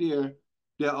people out there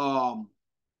that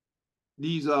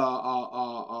these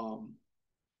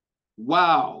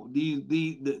wow,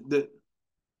 the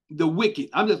wicked.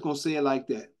 I'm just gonna say it like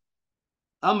that.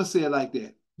 I'm gonna say it like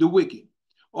that. The wicked.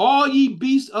 All ye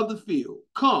beasts of the field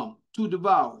come to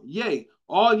devour. Yea,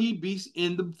 all ye beasts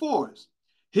in the forest.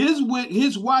 His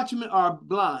watchmen are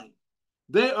blind.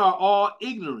 They are all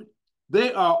ignorant.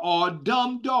 They are all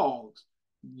dumb dogs.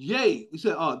 Yea, he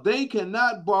said, they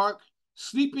cannot bark,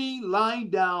 sleeping, lying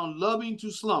down, loving to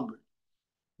slumber.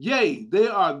 Yea, they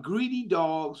are greedy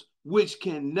dogs which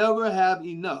can never have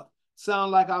enough.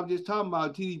 Sound like I was just talking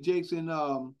about T.D. Jakes and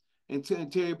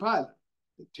Terry Pilot.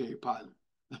 Terry Pilot.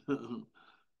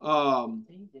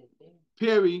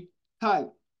 Perry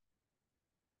Tyler.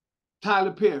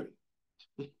 Tyler Perry.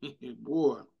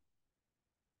 Boy.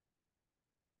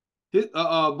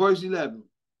 Verse 11.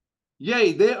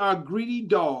 Yea, they are greedy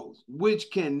dogs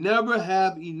which can never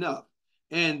have enough,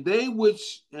 and they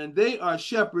are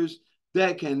shepherds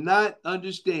that cannot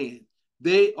understand.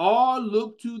 They all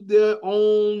look to their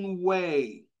own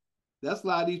way. That's a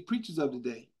lot of these preachers of the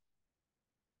day.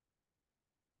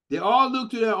 They all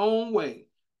look to their own way.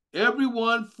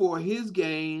 Everyone for his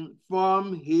gain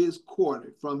from his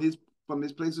quarter, from his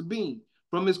place of being,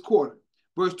 from his quarter.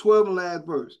 Verse 12 and last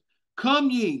verse. Come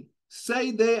ye,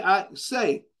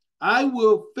 I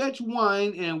will fetch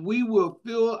wine, and we will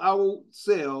fill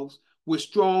ourselves with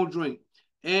strong drink.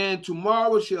 And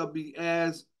tomorrow shall be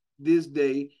as this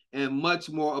day, and much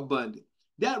more abundant.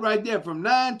 That right there, from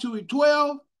 9 to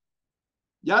 12,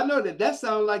 y'all know that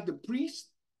sounds like the priests,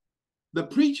 the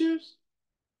preachers.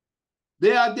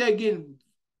 They out there getting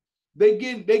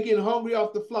hungry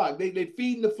off the flock. They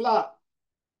feeding the flock.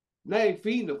 They ain't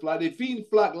feeding the flock. They feeding the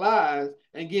flock lies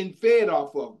and getting fed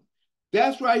off of them.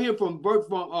 That's right here from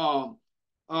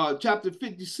chapter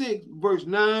 56, verse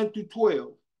 9 to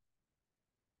 12.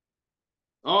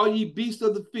 All ye beasts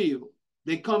of the field,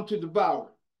 they come to devour.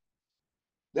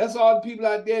 That's all the people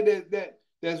out there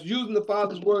that's using the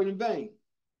Father's word in vain.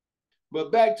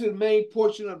 But back to the main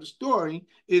portion of the story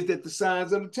is that the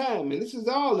signs of the time, and this is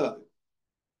all of it.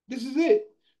 This is it.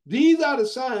 These are the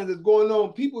signs that's going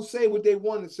on. People say what they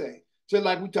want to say. Just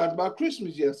like we talked about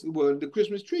Christmas yesterday, well, the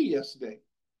Christmas tree yesterday.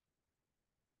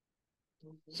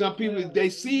 Some people, they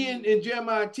see in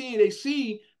Jeremiah 10, they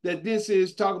see that this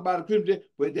is talking about a Christmas tree,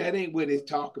 but that ain't what it's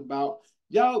talking about.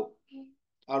 Y'all,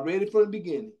 I read it from the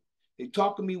beginning. They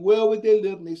talking me well with their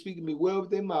lips, and they speaking me well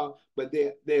with their mouth, but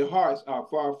their hearts are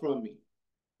far from me.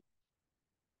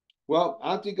 Well,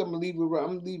 I think I'm gonna leave it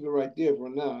right there for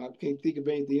now. I can't think of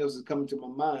anything else that's coming to my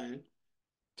mind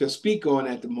to speak on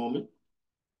at the moment.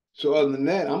 So other than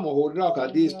that, I'm gonna hold it off. I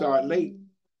did start late.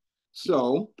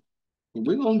 So what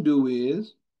we're gonna do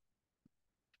is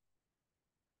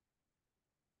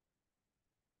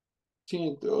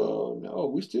 10th. Oh no,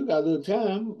 we still got a little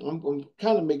time. I'm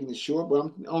kind of making it short,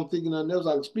 but I'm thinking nothing else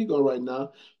I can speak on right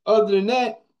now. Other than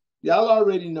that, y'all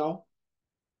already know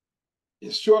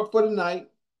it's short for the night.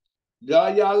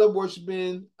 Y'all are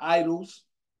worshiping idols.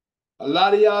 A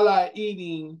lot of y'all are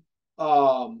eating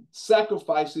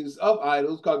sacrifices of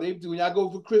idols because when y'all go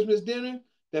for Christmas dinner,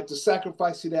 that's a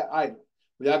sacrifice to that idol.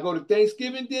 When y'all go to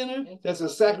Thanksgiving dinner, that's a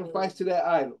sacrifice to that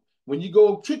idol. When you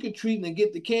go trick-or-treating and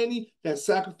get the candy, that's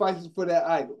sacrifices for that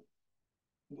idol,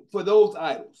 for those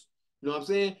idols. You know what I'm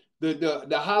saying?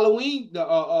 The Halloween,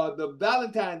 the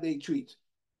Valentine's Day treats,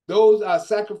 those are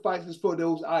sacrifices for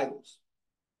those idols.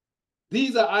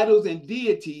 These are idols and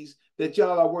deities that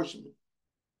y'all are worshiping.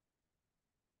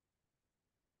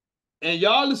 And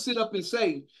y'all to sit up and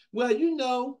say, well, you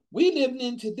know, we living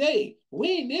in today. We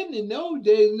ain't living in those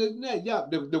days. Yeah,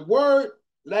 the word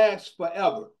lasts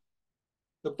forever.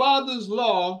 The Father's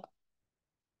law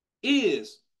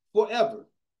is forever.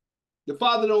 The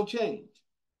Father don't change.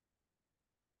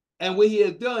 And what he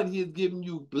has done, he has given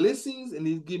you blessings and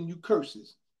he's given you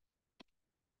curses.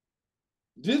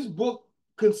 This book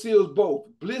conceals both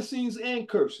blessings and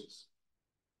curses.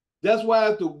 That's why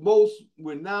it's the most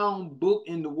renowned book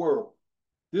in the world.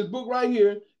 This book right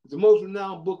here is the most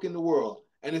renowned book in the world,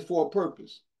 and it's for a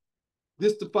purpose.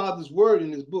 This is the Father's word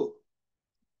in this book.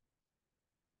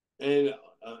 And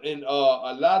a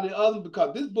lot of the other,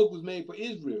 because this book was made for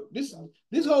Israel. This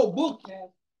whole book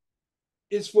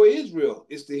is for Israel.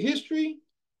 It's the history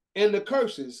and the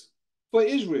curses for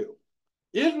Israel.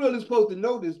 Israel is supposed to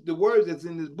know the words that's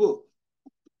in this book.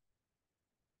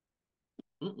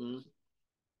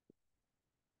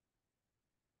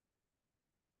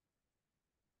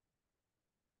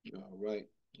 All right,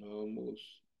 almost.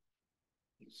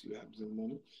 Let's see what happens in a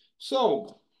moment.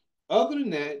 So, other than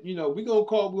that, you know, we're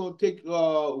gonna take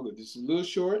this is a little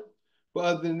short, but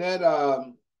other than that,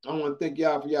 I want to thank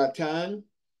y'all for your time,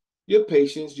 your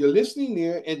patience, your listening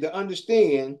there, and to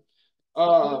understand.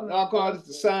 I'll call this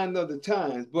the sign of the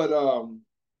times, but I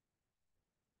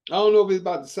don't know if it's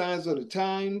about the signs of the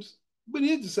times, but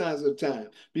it is the signs of the time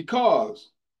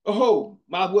because I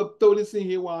will throw this in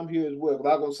here while I'm here as well. But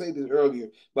I was gonna say this earlier,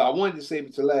 but I wanted to save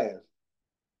it to last.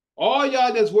 All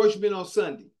y'all that's worshiping on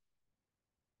Sunday,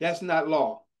 that's not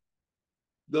law.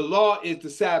 The law is the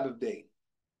Sabbath day.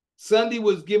 Sunday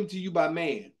was given to you by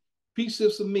man,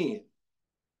 pieces of men.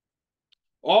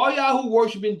 All y'all who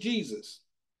worshiping Jesus,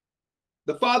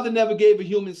 the Father never gave a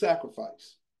human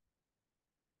sacrifice.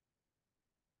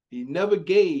 He never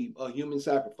gave a human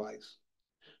sacrifice.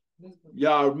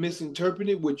 Y'all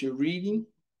misinterpreted what you're reading,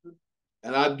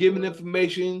 and I've given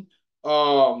information.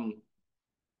 I've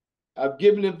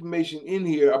given information in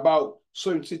here about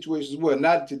certain situations. Well,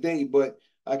 not today, but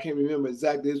I can't remember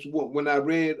exactly. This when I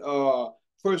read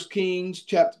First Kings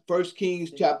chapter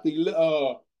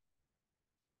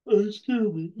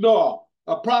excuse me. No,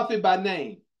 a prophet by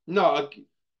name. No,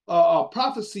 a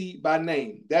prophecy by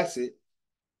name. That's it.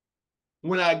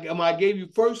 When I gave you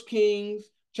First Kings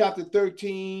chapter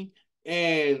 13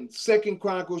 and Second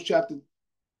Chronicles chapter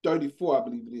 34, I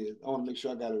believe it is. I want to make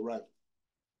sure I got it right.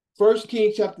 First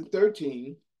Kings chapter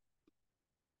 13.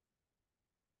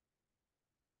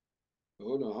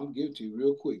 Hold on, I'm gonna give it to you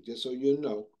real quick, just so you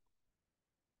know.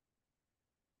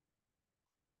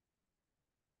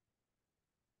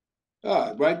 All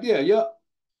right, right there. Yep.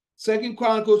 Second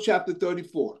Chronicles chapter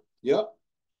 34. Yep.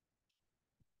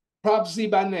 Prophecy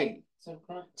by name.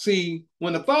 See,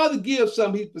 when the Father gives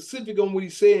something, he's specific on what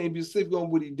he's saying, he's specific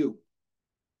on what he do.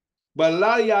 But a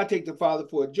lot of y'all take the Father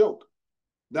for a joke.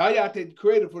 Now y'all take the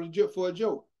Creator for a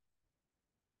joke.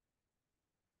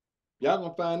 Y'all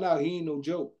gonna find out he ain't no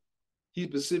joke. He's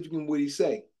specific in what he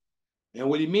say. And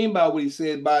what he mean by what he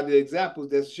said by the examples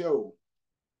that show.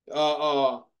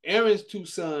 Aaron's two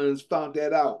sons found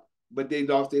that out, but they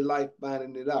lost their life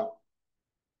finding it out.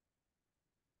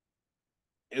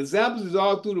 Examples is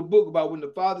all through the book about when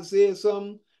the Father said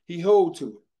something, he hold to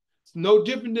it. It's no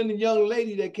different than the young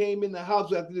lady that came in the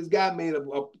house after this guy made a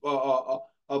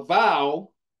vow,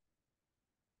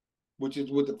 which is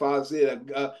what the Father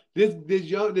said.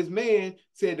 This man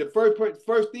said the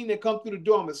first thing that comes through the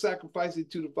door, I'm gonna sacrifice it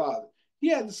to the Father. He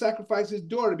had to sacrifice his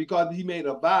daughter because he made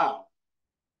a vow.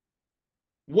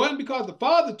 One, because the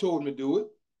Father told him to do it.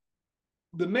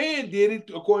 The man did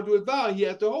it according to his vow. He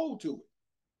has to hold to it.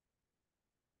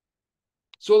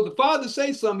 So if the Father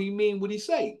say something, he mean what he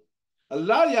say. A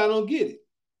lot of y'all don't get it.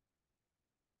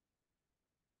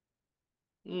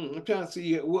 I'm trying to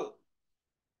see what.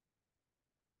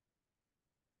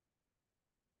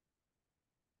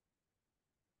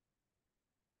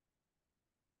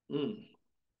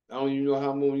 I don't even know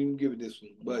how I'm gonna even give it this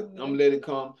one, but I'm gonna let it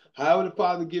come. However the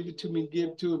Father give it to me, give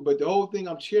it to him. But the whole thing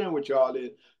I'm sharing with y'all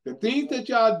is the things that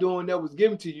y'all doing that was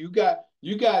given to you.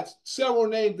 You got several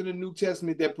names in the New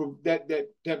Testament that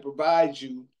provides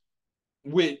you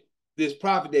with this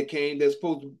prophet that came that's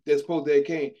supposed to have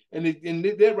came, and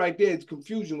that right there is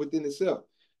confusion within itself.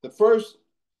 The first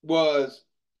was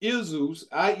Iesus,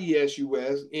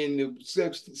 I-E-S-U-S, in the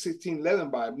 1611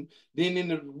 Bible. Then in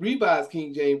the Revised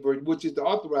King James Version, which is the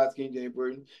Authorized King James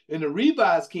Version, in the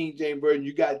Revised King James Version,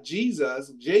 you got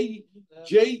Jesus,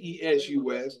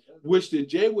 J-E-S-U-S, which the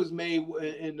J was made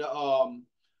in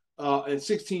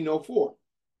 1604,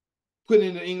 put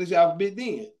in the English alphabet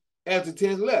then as the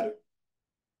 10th letter.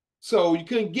 So you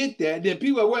couldn't get that. Then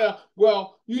people are,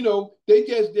 well, they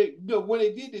when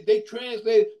they did it, they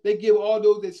translated, they give all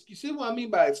those excuses. See what I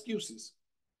mean by excuses?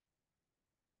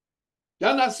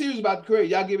 Y'all not serious about the career.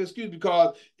 Y'all give excuses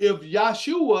because if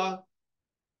Yahshua,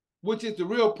 which is the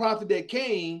real prophet that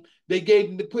came, they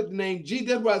gave him to put the name Jesus.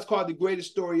 That's why it's called the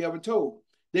greatest story ever told.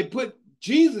 They put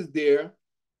Jesus there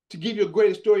to give you a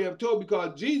greatest story ever told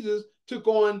because Jesus took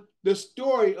on the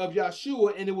story of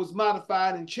Yahshua and it was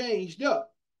modified and changed up.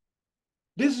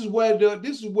 This is where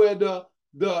the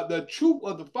truth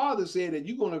of the Father said that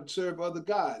you're going to serve other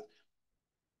gods.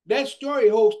 That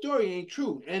whole story ain't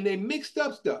true, and they mixed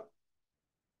up stuff.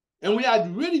 And when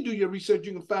you really do your research,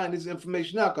 you can find this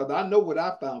information out because I know what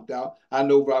I found out. I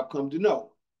know what I've come to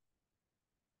know.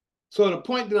 So the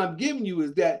point that I'm giving you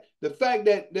is that the fact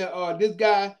that this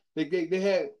guy they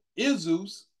had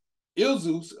Iesus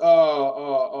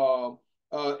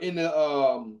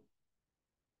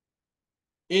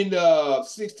in the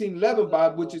 1611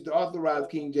 Bible, which is the Authorized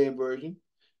King James Version.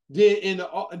 Then in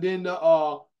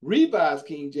the Revised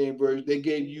King James Version, they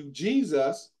gave you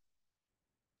Jesus.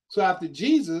 So after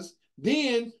Jesus,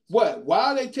 then what? Why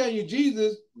are they telling you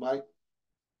Jesus, Mike?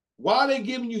 Why are they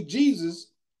giving you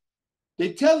Jesus?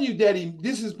 They tell you that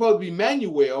this is supposed to be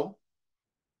Emmanuel,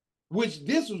 which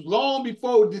this was long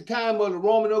before the time of the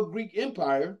Roman or Greek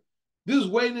Empire. This was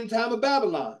way in the time of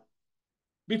Babylon.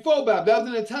 Before Babylon, that was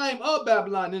in the time of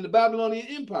Babylon, in the Babylonian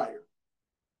Empire.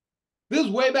 This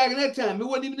was way back in that time. It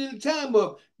wasn't even in the time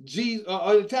of Jesus,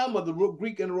 or in the time of the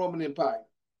Greek and the Roman Empire.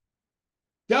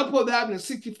 That was supposed to happen in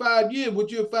 65 years,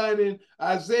 which you'll find in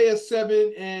Isaiah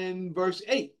 7 and verse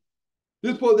 8.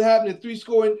 This is supposed to happen in three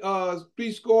score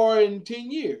and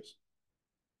 10 years.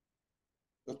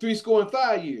 Or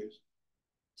 5 years.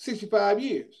 65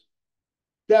 years.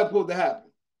 That was supposed to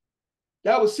happen.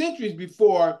 That was centuries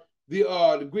before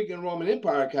the Greek and Roman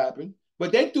Empire happened,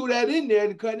 but they threw that in there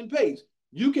to cut and paste.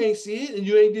 You can't see it, and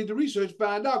you ain't did the research to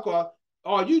find out, because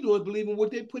all you do is believe in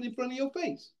what they put in front of your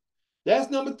face.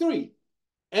 That's number 3.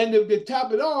 And to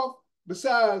top it off,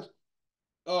 besides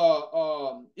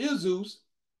Iesus,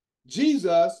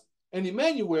 Jesus, and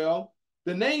Emmanuel,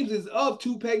 the names is of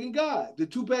 2 pagan gods. The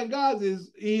 2 pagan gods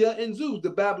is Ea and Zeus, the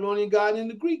Babylonian god and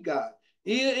the Greek god.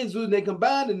 Ea and Zeus, they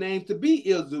combine the names to be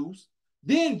Iesus,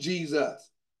 then Jesus.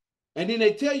 And then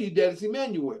they tell you that it's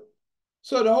Emmanuel.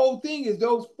 So the whole thing is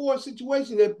those 4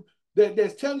 situations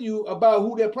that's telling you about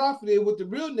who that prophet is, with the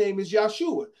real name is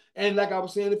Yahshua. And like I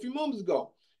was saying a few moments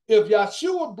ago, if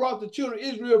Yahshua brought the children of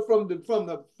Israel from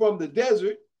the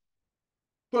desert,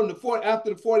 after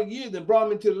the 40 years and brought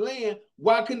them into the land,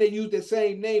 why couldn't they use that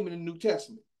same name in the New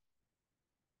Testament?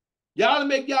 Y'all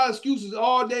make y'all excuses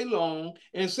all day long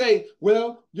and say,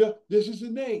 well, yeah, this is the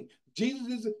name.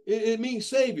 Jesus it means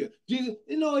Savior. Jesus,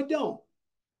 no, it don't.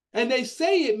 And they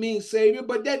say it means Savior,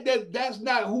 but that's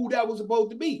not who that was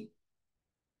supposed to be.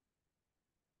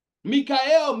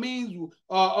 Mi'chael means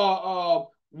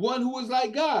one who is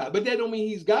like God, but that don't mean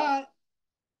he's God.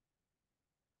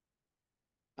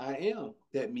 I am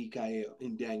that Mi'chael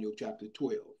in Daniel chapter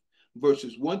 12,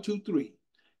 verses 1, 2, 3.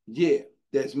 Yeah,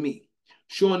 that's me.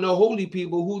 Showing the holy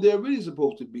people who they're really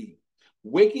supposed to be.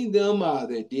 Waking them out of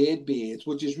their dead beds,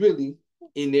 which is really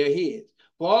in their heads.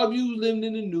 For all of you living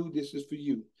in the new, this is for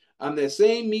you. I'm that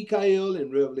same Mi'chael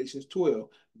in Revelations 12,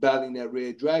 battling that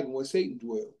red dragon where Satan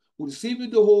dwells, who deceiveth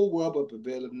the whole world but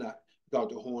prevaileth not, because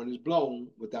the horn is blown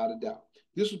without a doubt.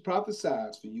 This was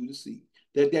prophesied for you to see.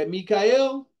 That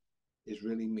Mi'chael is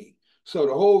really me. So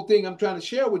the whole thing I'm trying to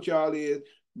share with y'all is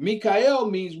Mi'chael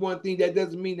means one thing. That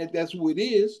doesn't mean that that's who it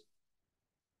is.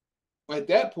 At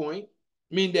that point,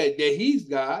 mean that he's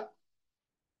God.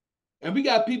 And we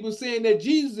got people saying that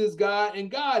Jesus is God and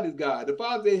God is God. The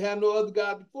Father said, have no other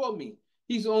God before me.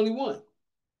 He's the only one.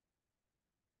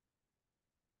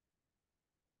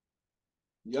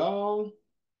 Y'all,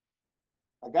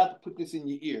 I got to put this in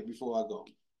your ear before I go.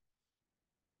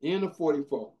 In the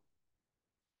 44.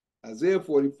 Isaiah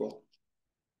 44.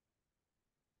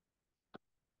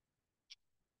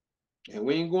 And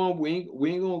we ain't gonna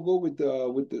go with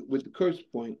the curse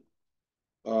point.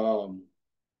 All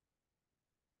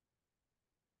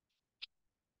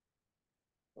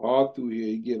through here,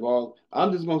 he give all.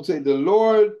 I'm just gonna say the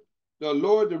Lord,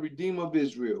 the Redeemer of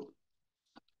Israel.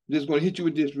 I'm just gonna hit you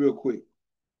with this real quick.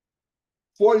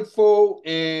 44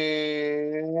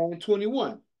 and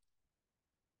 21.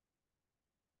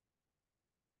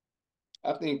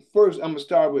 I think first I'm gonna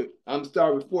start with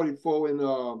 44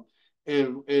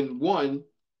 and 1,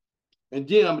 and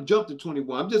then I'm gonna jump to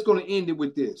 21. I'm just gonna end it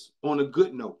with this on a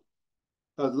good note.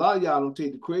 Because a lot of y'all don't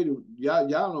take the credit. Y'all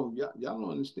don't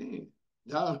understand.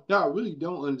 Y'all really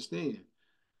don't understand.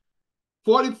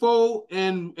 44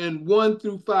 and 1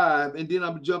 through 5, and then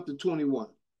I'm gonna jump to 21.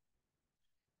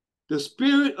 The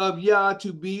spirit of Yah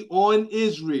to be on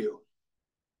Israel.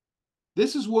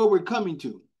 This is where we're coming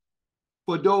to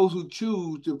for those who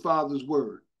choose the Father's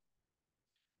word.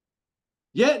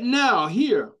 Yet now,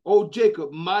 hear, O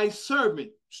Jacob, my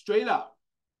servant, straight out.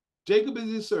 Jacob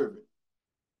is his servant.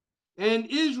 And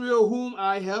Israel, whom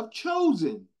I have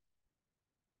chosen.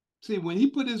 See, when he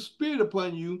put his spirit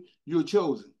upon you, you're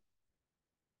chosen.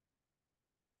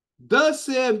 Thus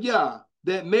saith Yah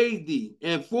that made thee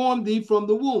and formed thee from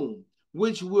the womb,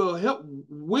 which will help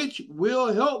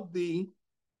thee.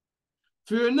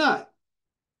 Fear not,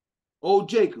 O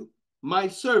Jacob, my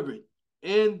servant,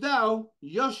 and thou,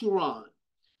 Yeshurun,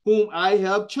 whom I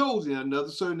have chosen, another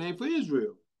surname for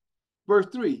Israel. Verse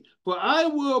 3, for I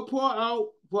will pour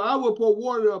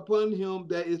water upon him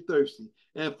that is thirsty,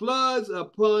 and floods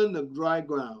upon the dry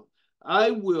ground. I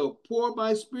will pour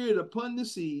my spirit upon the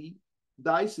seed,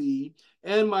 thy seed,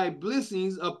 and my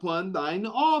blessings upon thine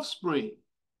offspring.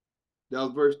 That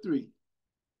was verse 3.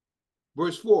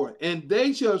 Verse 4, and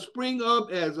they shall spring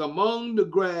up as among the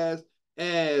grass,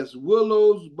 as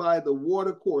willows by the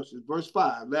water courses. Verse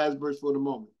 5, last verse for the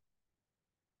moment.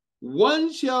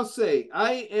 One shall say,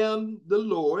 I am the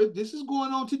Lord. This is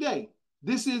going on today.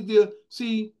 This is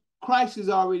Christ is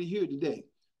already here today.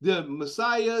 The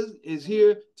Messiah is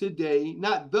here today.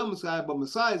 Not the Messiah, but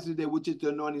Messiah is today, which is the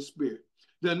anointing spirit.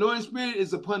 The anointing spirit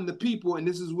is upon the people, and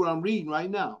this is what I'm reading right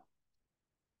now.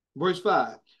 Verse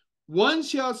 5. One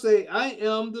shall say, I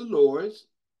am the Lord's,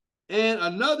 and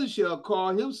another shall call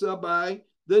himself by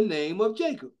the name of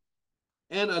Jacob.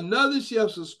 And another shall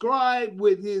subscribe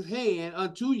with his hand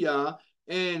unto Yah,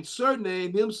 and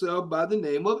surname himself by the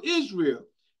name of Israel.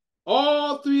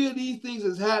 All three of these things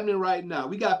is happening right now.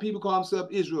 We got people call themselves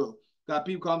Israel. Got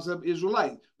people call themselves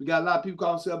Israelites. We got a lot of people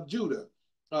call themselves Judah,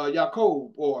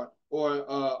 Jacob, or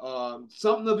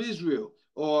something of Israel,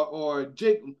 or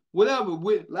Jacob, whatever.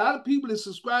 A lot of people is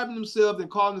subscribing themselves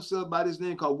and calling themselves by this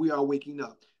name called we are waking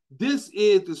up. This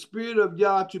is the spirit of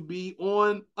Yah to be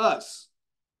on us.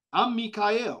 I'm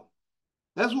Mi'chael.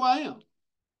 That's who I am,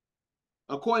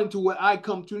 according to what I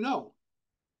come to know.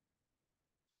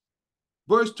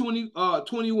 Verse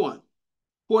 21,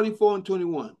 44 and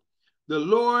 21. The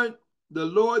Lord,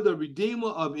 the Redeemer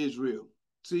of Israel.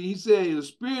 See, he said, the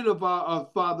spirit of our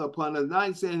Father upon us. Now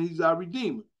he's saying he's our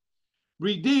Redeemer.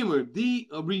 Redeemer,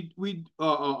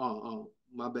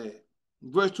 my bad.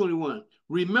 Verse 21.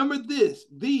 Remember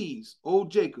these, O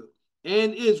Jacob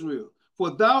and Israel,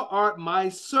 for thou art my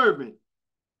servant.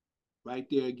 Right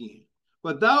there again.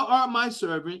 But thou art my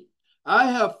servant. I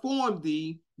have formed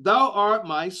thee. Thou art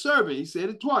my servant. He said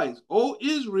it twice. O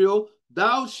Israel,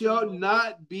 thou shalt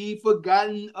not be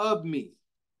forgotten of me.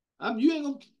 I'm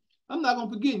not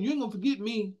gonna forget you. You ain't gonna forget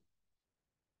me.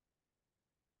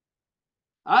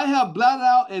 I have blotted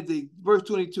out as a verse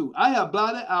 22. I have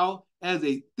blotted out as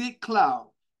a thick cloud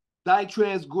thy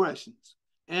transgressions,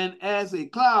 and as a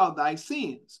cloud thy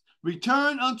sins.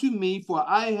 Return unto me, for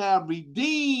I have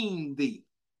redeemed thee.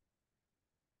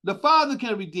 The Father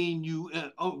can redeem you,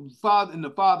 and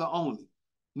the Father only.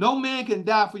 No man can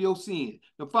die for your sin.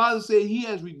 The Father said he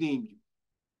has redeemed you.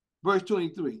 Verse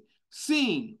 23.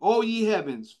 Sing, O ye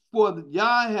heavens, for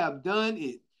Yah have done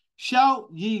it. Shout,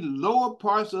 ye lower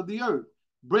parts of the earth.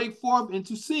 Break forth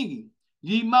into singing,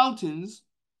 ye mountains,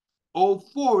 O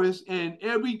forest, and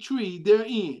every tree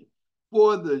therein.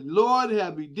 For the Lord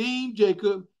have redeemed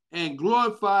Jacob and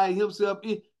glorified himself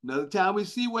in. Another time we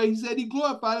see where he said he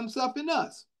glorified himself in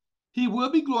us. He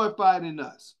will be glorified in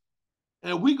us.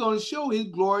 And we're going to show his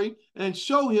glory and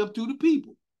show him to the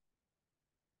people.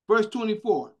 Verse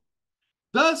 24.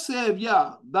 Thus saith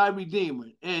Yah, thy Redeemer,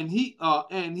 and he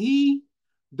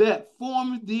that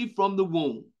formed thee from the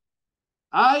womb.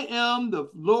 I am the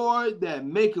Lord that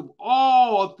maketh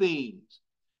all things,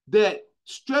 that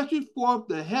stretcheth forth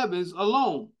the heavens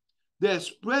alone, that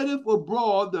spreadeth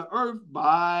abroad the earth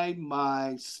by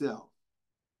myself.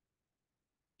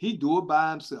 He do it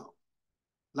by himself.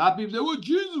 A lot of people say, well,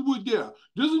 Jesus was there.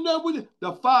 Isn't that what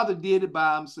the Father did it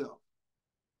by himself?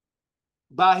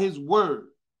 By his word.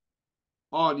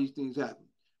 All these things happen.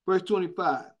 Verse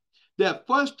 25. That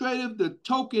frustrateth the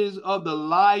tokens of the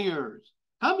liars.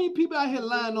 How many people out here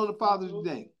lying on the Father's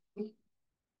name?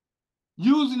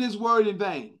 Using his word in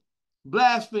vain.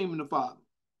 Blaspheming the Father.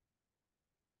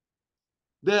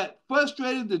 That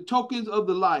frustrated the tokens of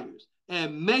the liars,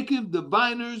 and maketh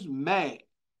diviners mad,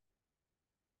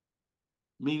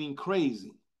 meaning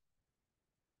crazy,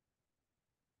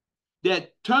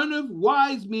 that turneth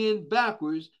wise men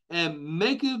backwards and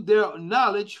maketh their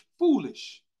knowledge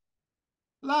foolish.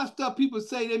 A lot of stuff people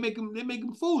say they make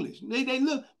them foolish. They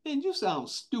look, man, you sound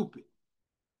stupid.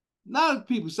 A lot of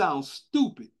people sound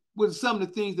stupid with some of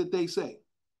the things that they say.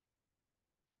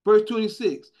 Verse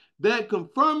 26, that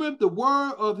confirmeth the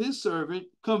word of his servant,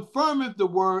 confirmeth the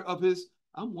word of his,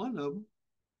 I'm one of them,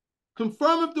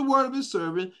 confirmeth the word of his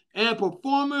servant, and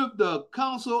performeth the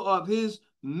counsel of his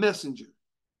messenger,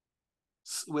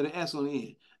 with an S on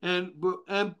the end,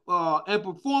 and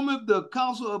performeth the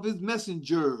counsel of his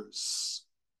messengers.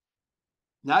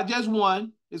 Not just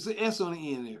one, it's an S on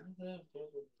the end there.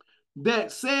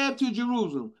 That said to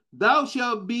Jerusalem, thou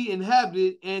shalt be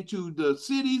inhabited, and to the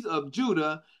cities of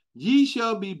Judah ye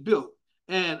shall be built,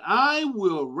 and I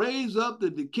will raise up the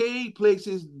decayed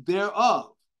places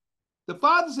thereof. The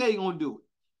Father said he's going to do it.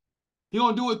 He's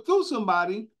going to do it through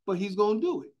somebody, but he's going to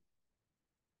do it.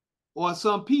 Or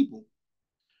some people.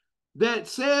 That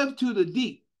said to the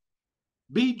deep,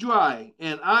 be dry,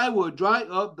 and I will dry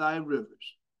up thy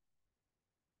rivers.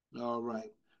 All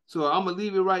right. So I'm going to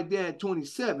leave it right there at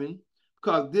 27,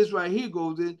 because this right here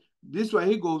goes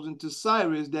into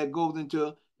Cyrus, that goes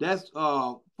into, that's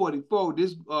 44.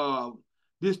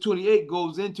 This 28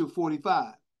 goes into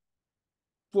 45.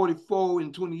 44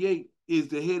 and 28 is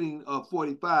the heading of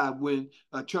 45 when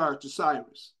charged to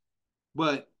Cyrus.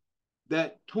 But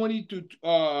that 20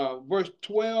 to verse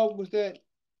 12 was that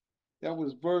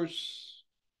was verse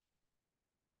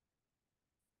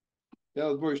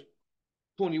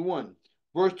 21.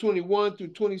 Verse 21 through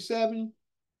 27,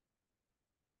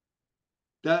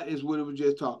 that is what it was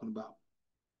just talking about.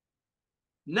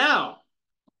 Now,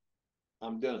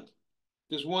 I'm done.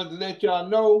 Just wanted to let y'all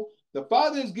know the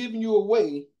Father is giving you a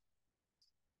way,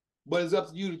 but it's up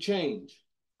to you to change.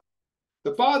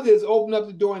 The Father has opened up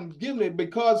the door and given it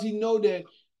because he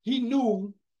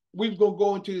knew we were going to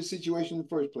go into this situation in the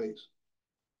first place.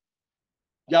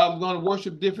 Y'all was going to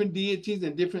worship different deities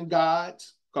and different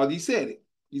gods, because he said it.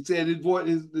 He said his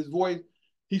voice,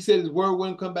 he said his word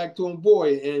wouldn't come back to him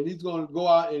void, and he's going to go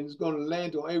out and he's going to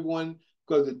land on everyone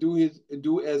because to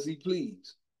do as he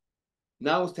please.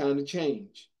 Now it's time to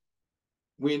change.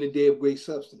 We're in the day of great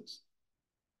substance,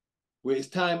 where it's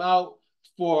time out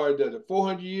for the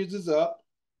 400 years is up.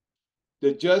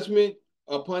 The judgment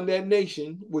upon that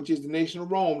nation, which is the nation of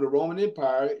Rome, the Roman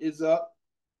Empire, is up.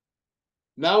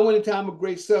 Now we're in the time of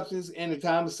great substance, and the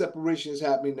time of separation is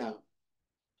happening now.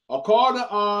 A call to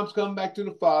arms coming back to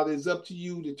the Father. It's up to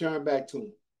you to turn back to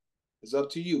him. It's up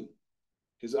to you.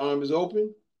 His arm is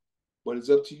open, but it's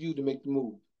up to you to make the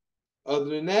move. Other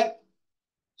than that,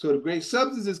 so the great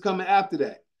substance is coming after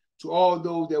that, to all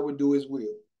those that would do his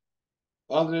will.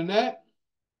 Other than that,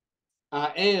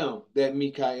 I am that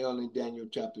Mi'chael in Daniel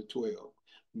chapter 12,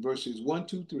 verses 1,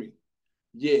 2, 3.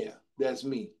 Yeah, that's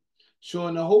me.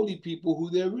 Showing the holy people who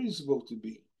they're really supposed to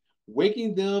be.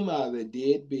 Waking them out of their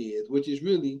dead beds, which is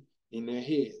really in their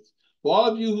heads. For all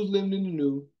of you who's living in the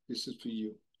new, this is for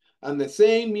you. I'm the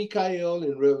same Mi'chael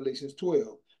in Revelations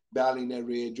 12, battling that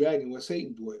red dragon where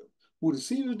Satan dwells, who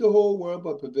deceiveth the whole world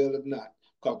but prevaileth not,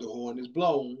 because the horn is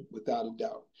blown without a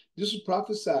doubt. This is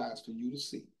prophesied for you to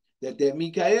see, that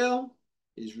Mi'chael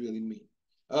is really me.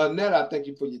 Other than that, I thank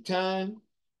you for your time,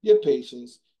 your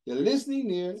patience, your listening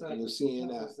ear, and your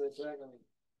seeing eye.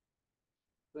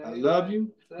 I love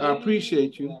you. I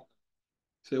appreciate you.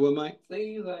 Say what, Mike?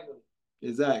 Say exactly.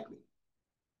 Exactly.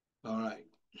 All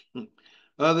right.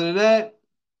 Other than that,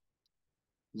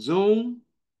 Zoom,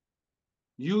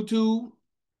 YouTube,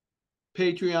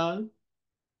 Patreon,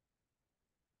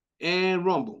 and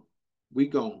Rumble. We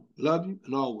gone. Love you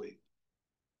and always.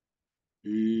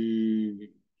 Peace.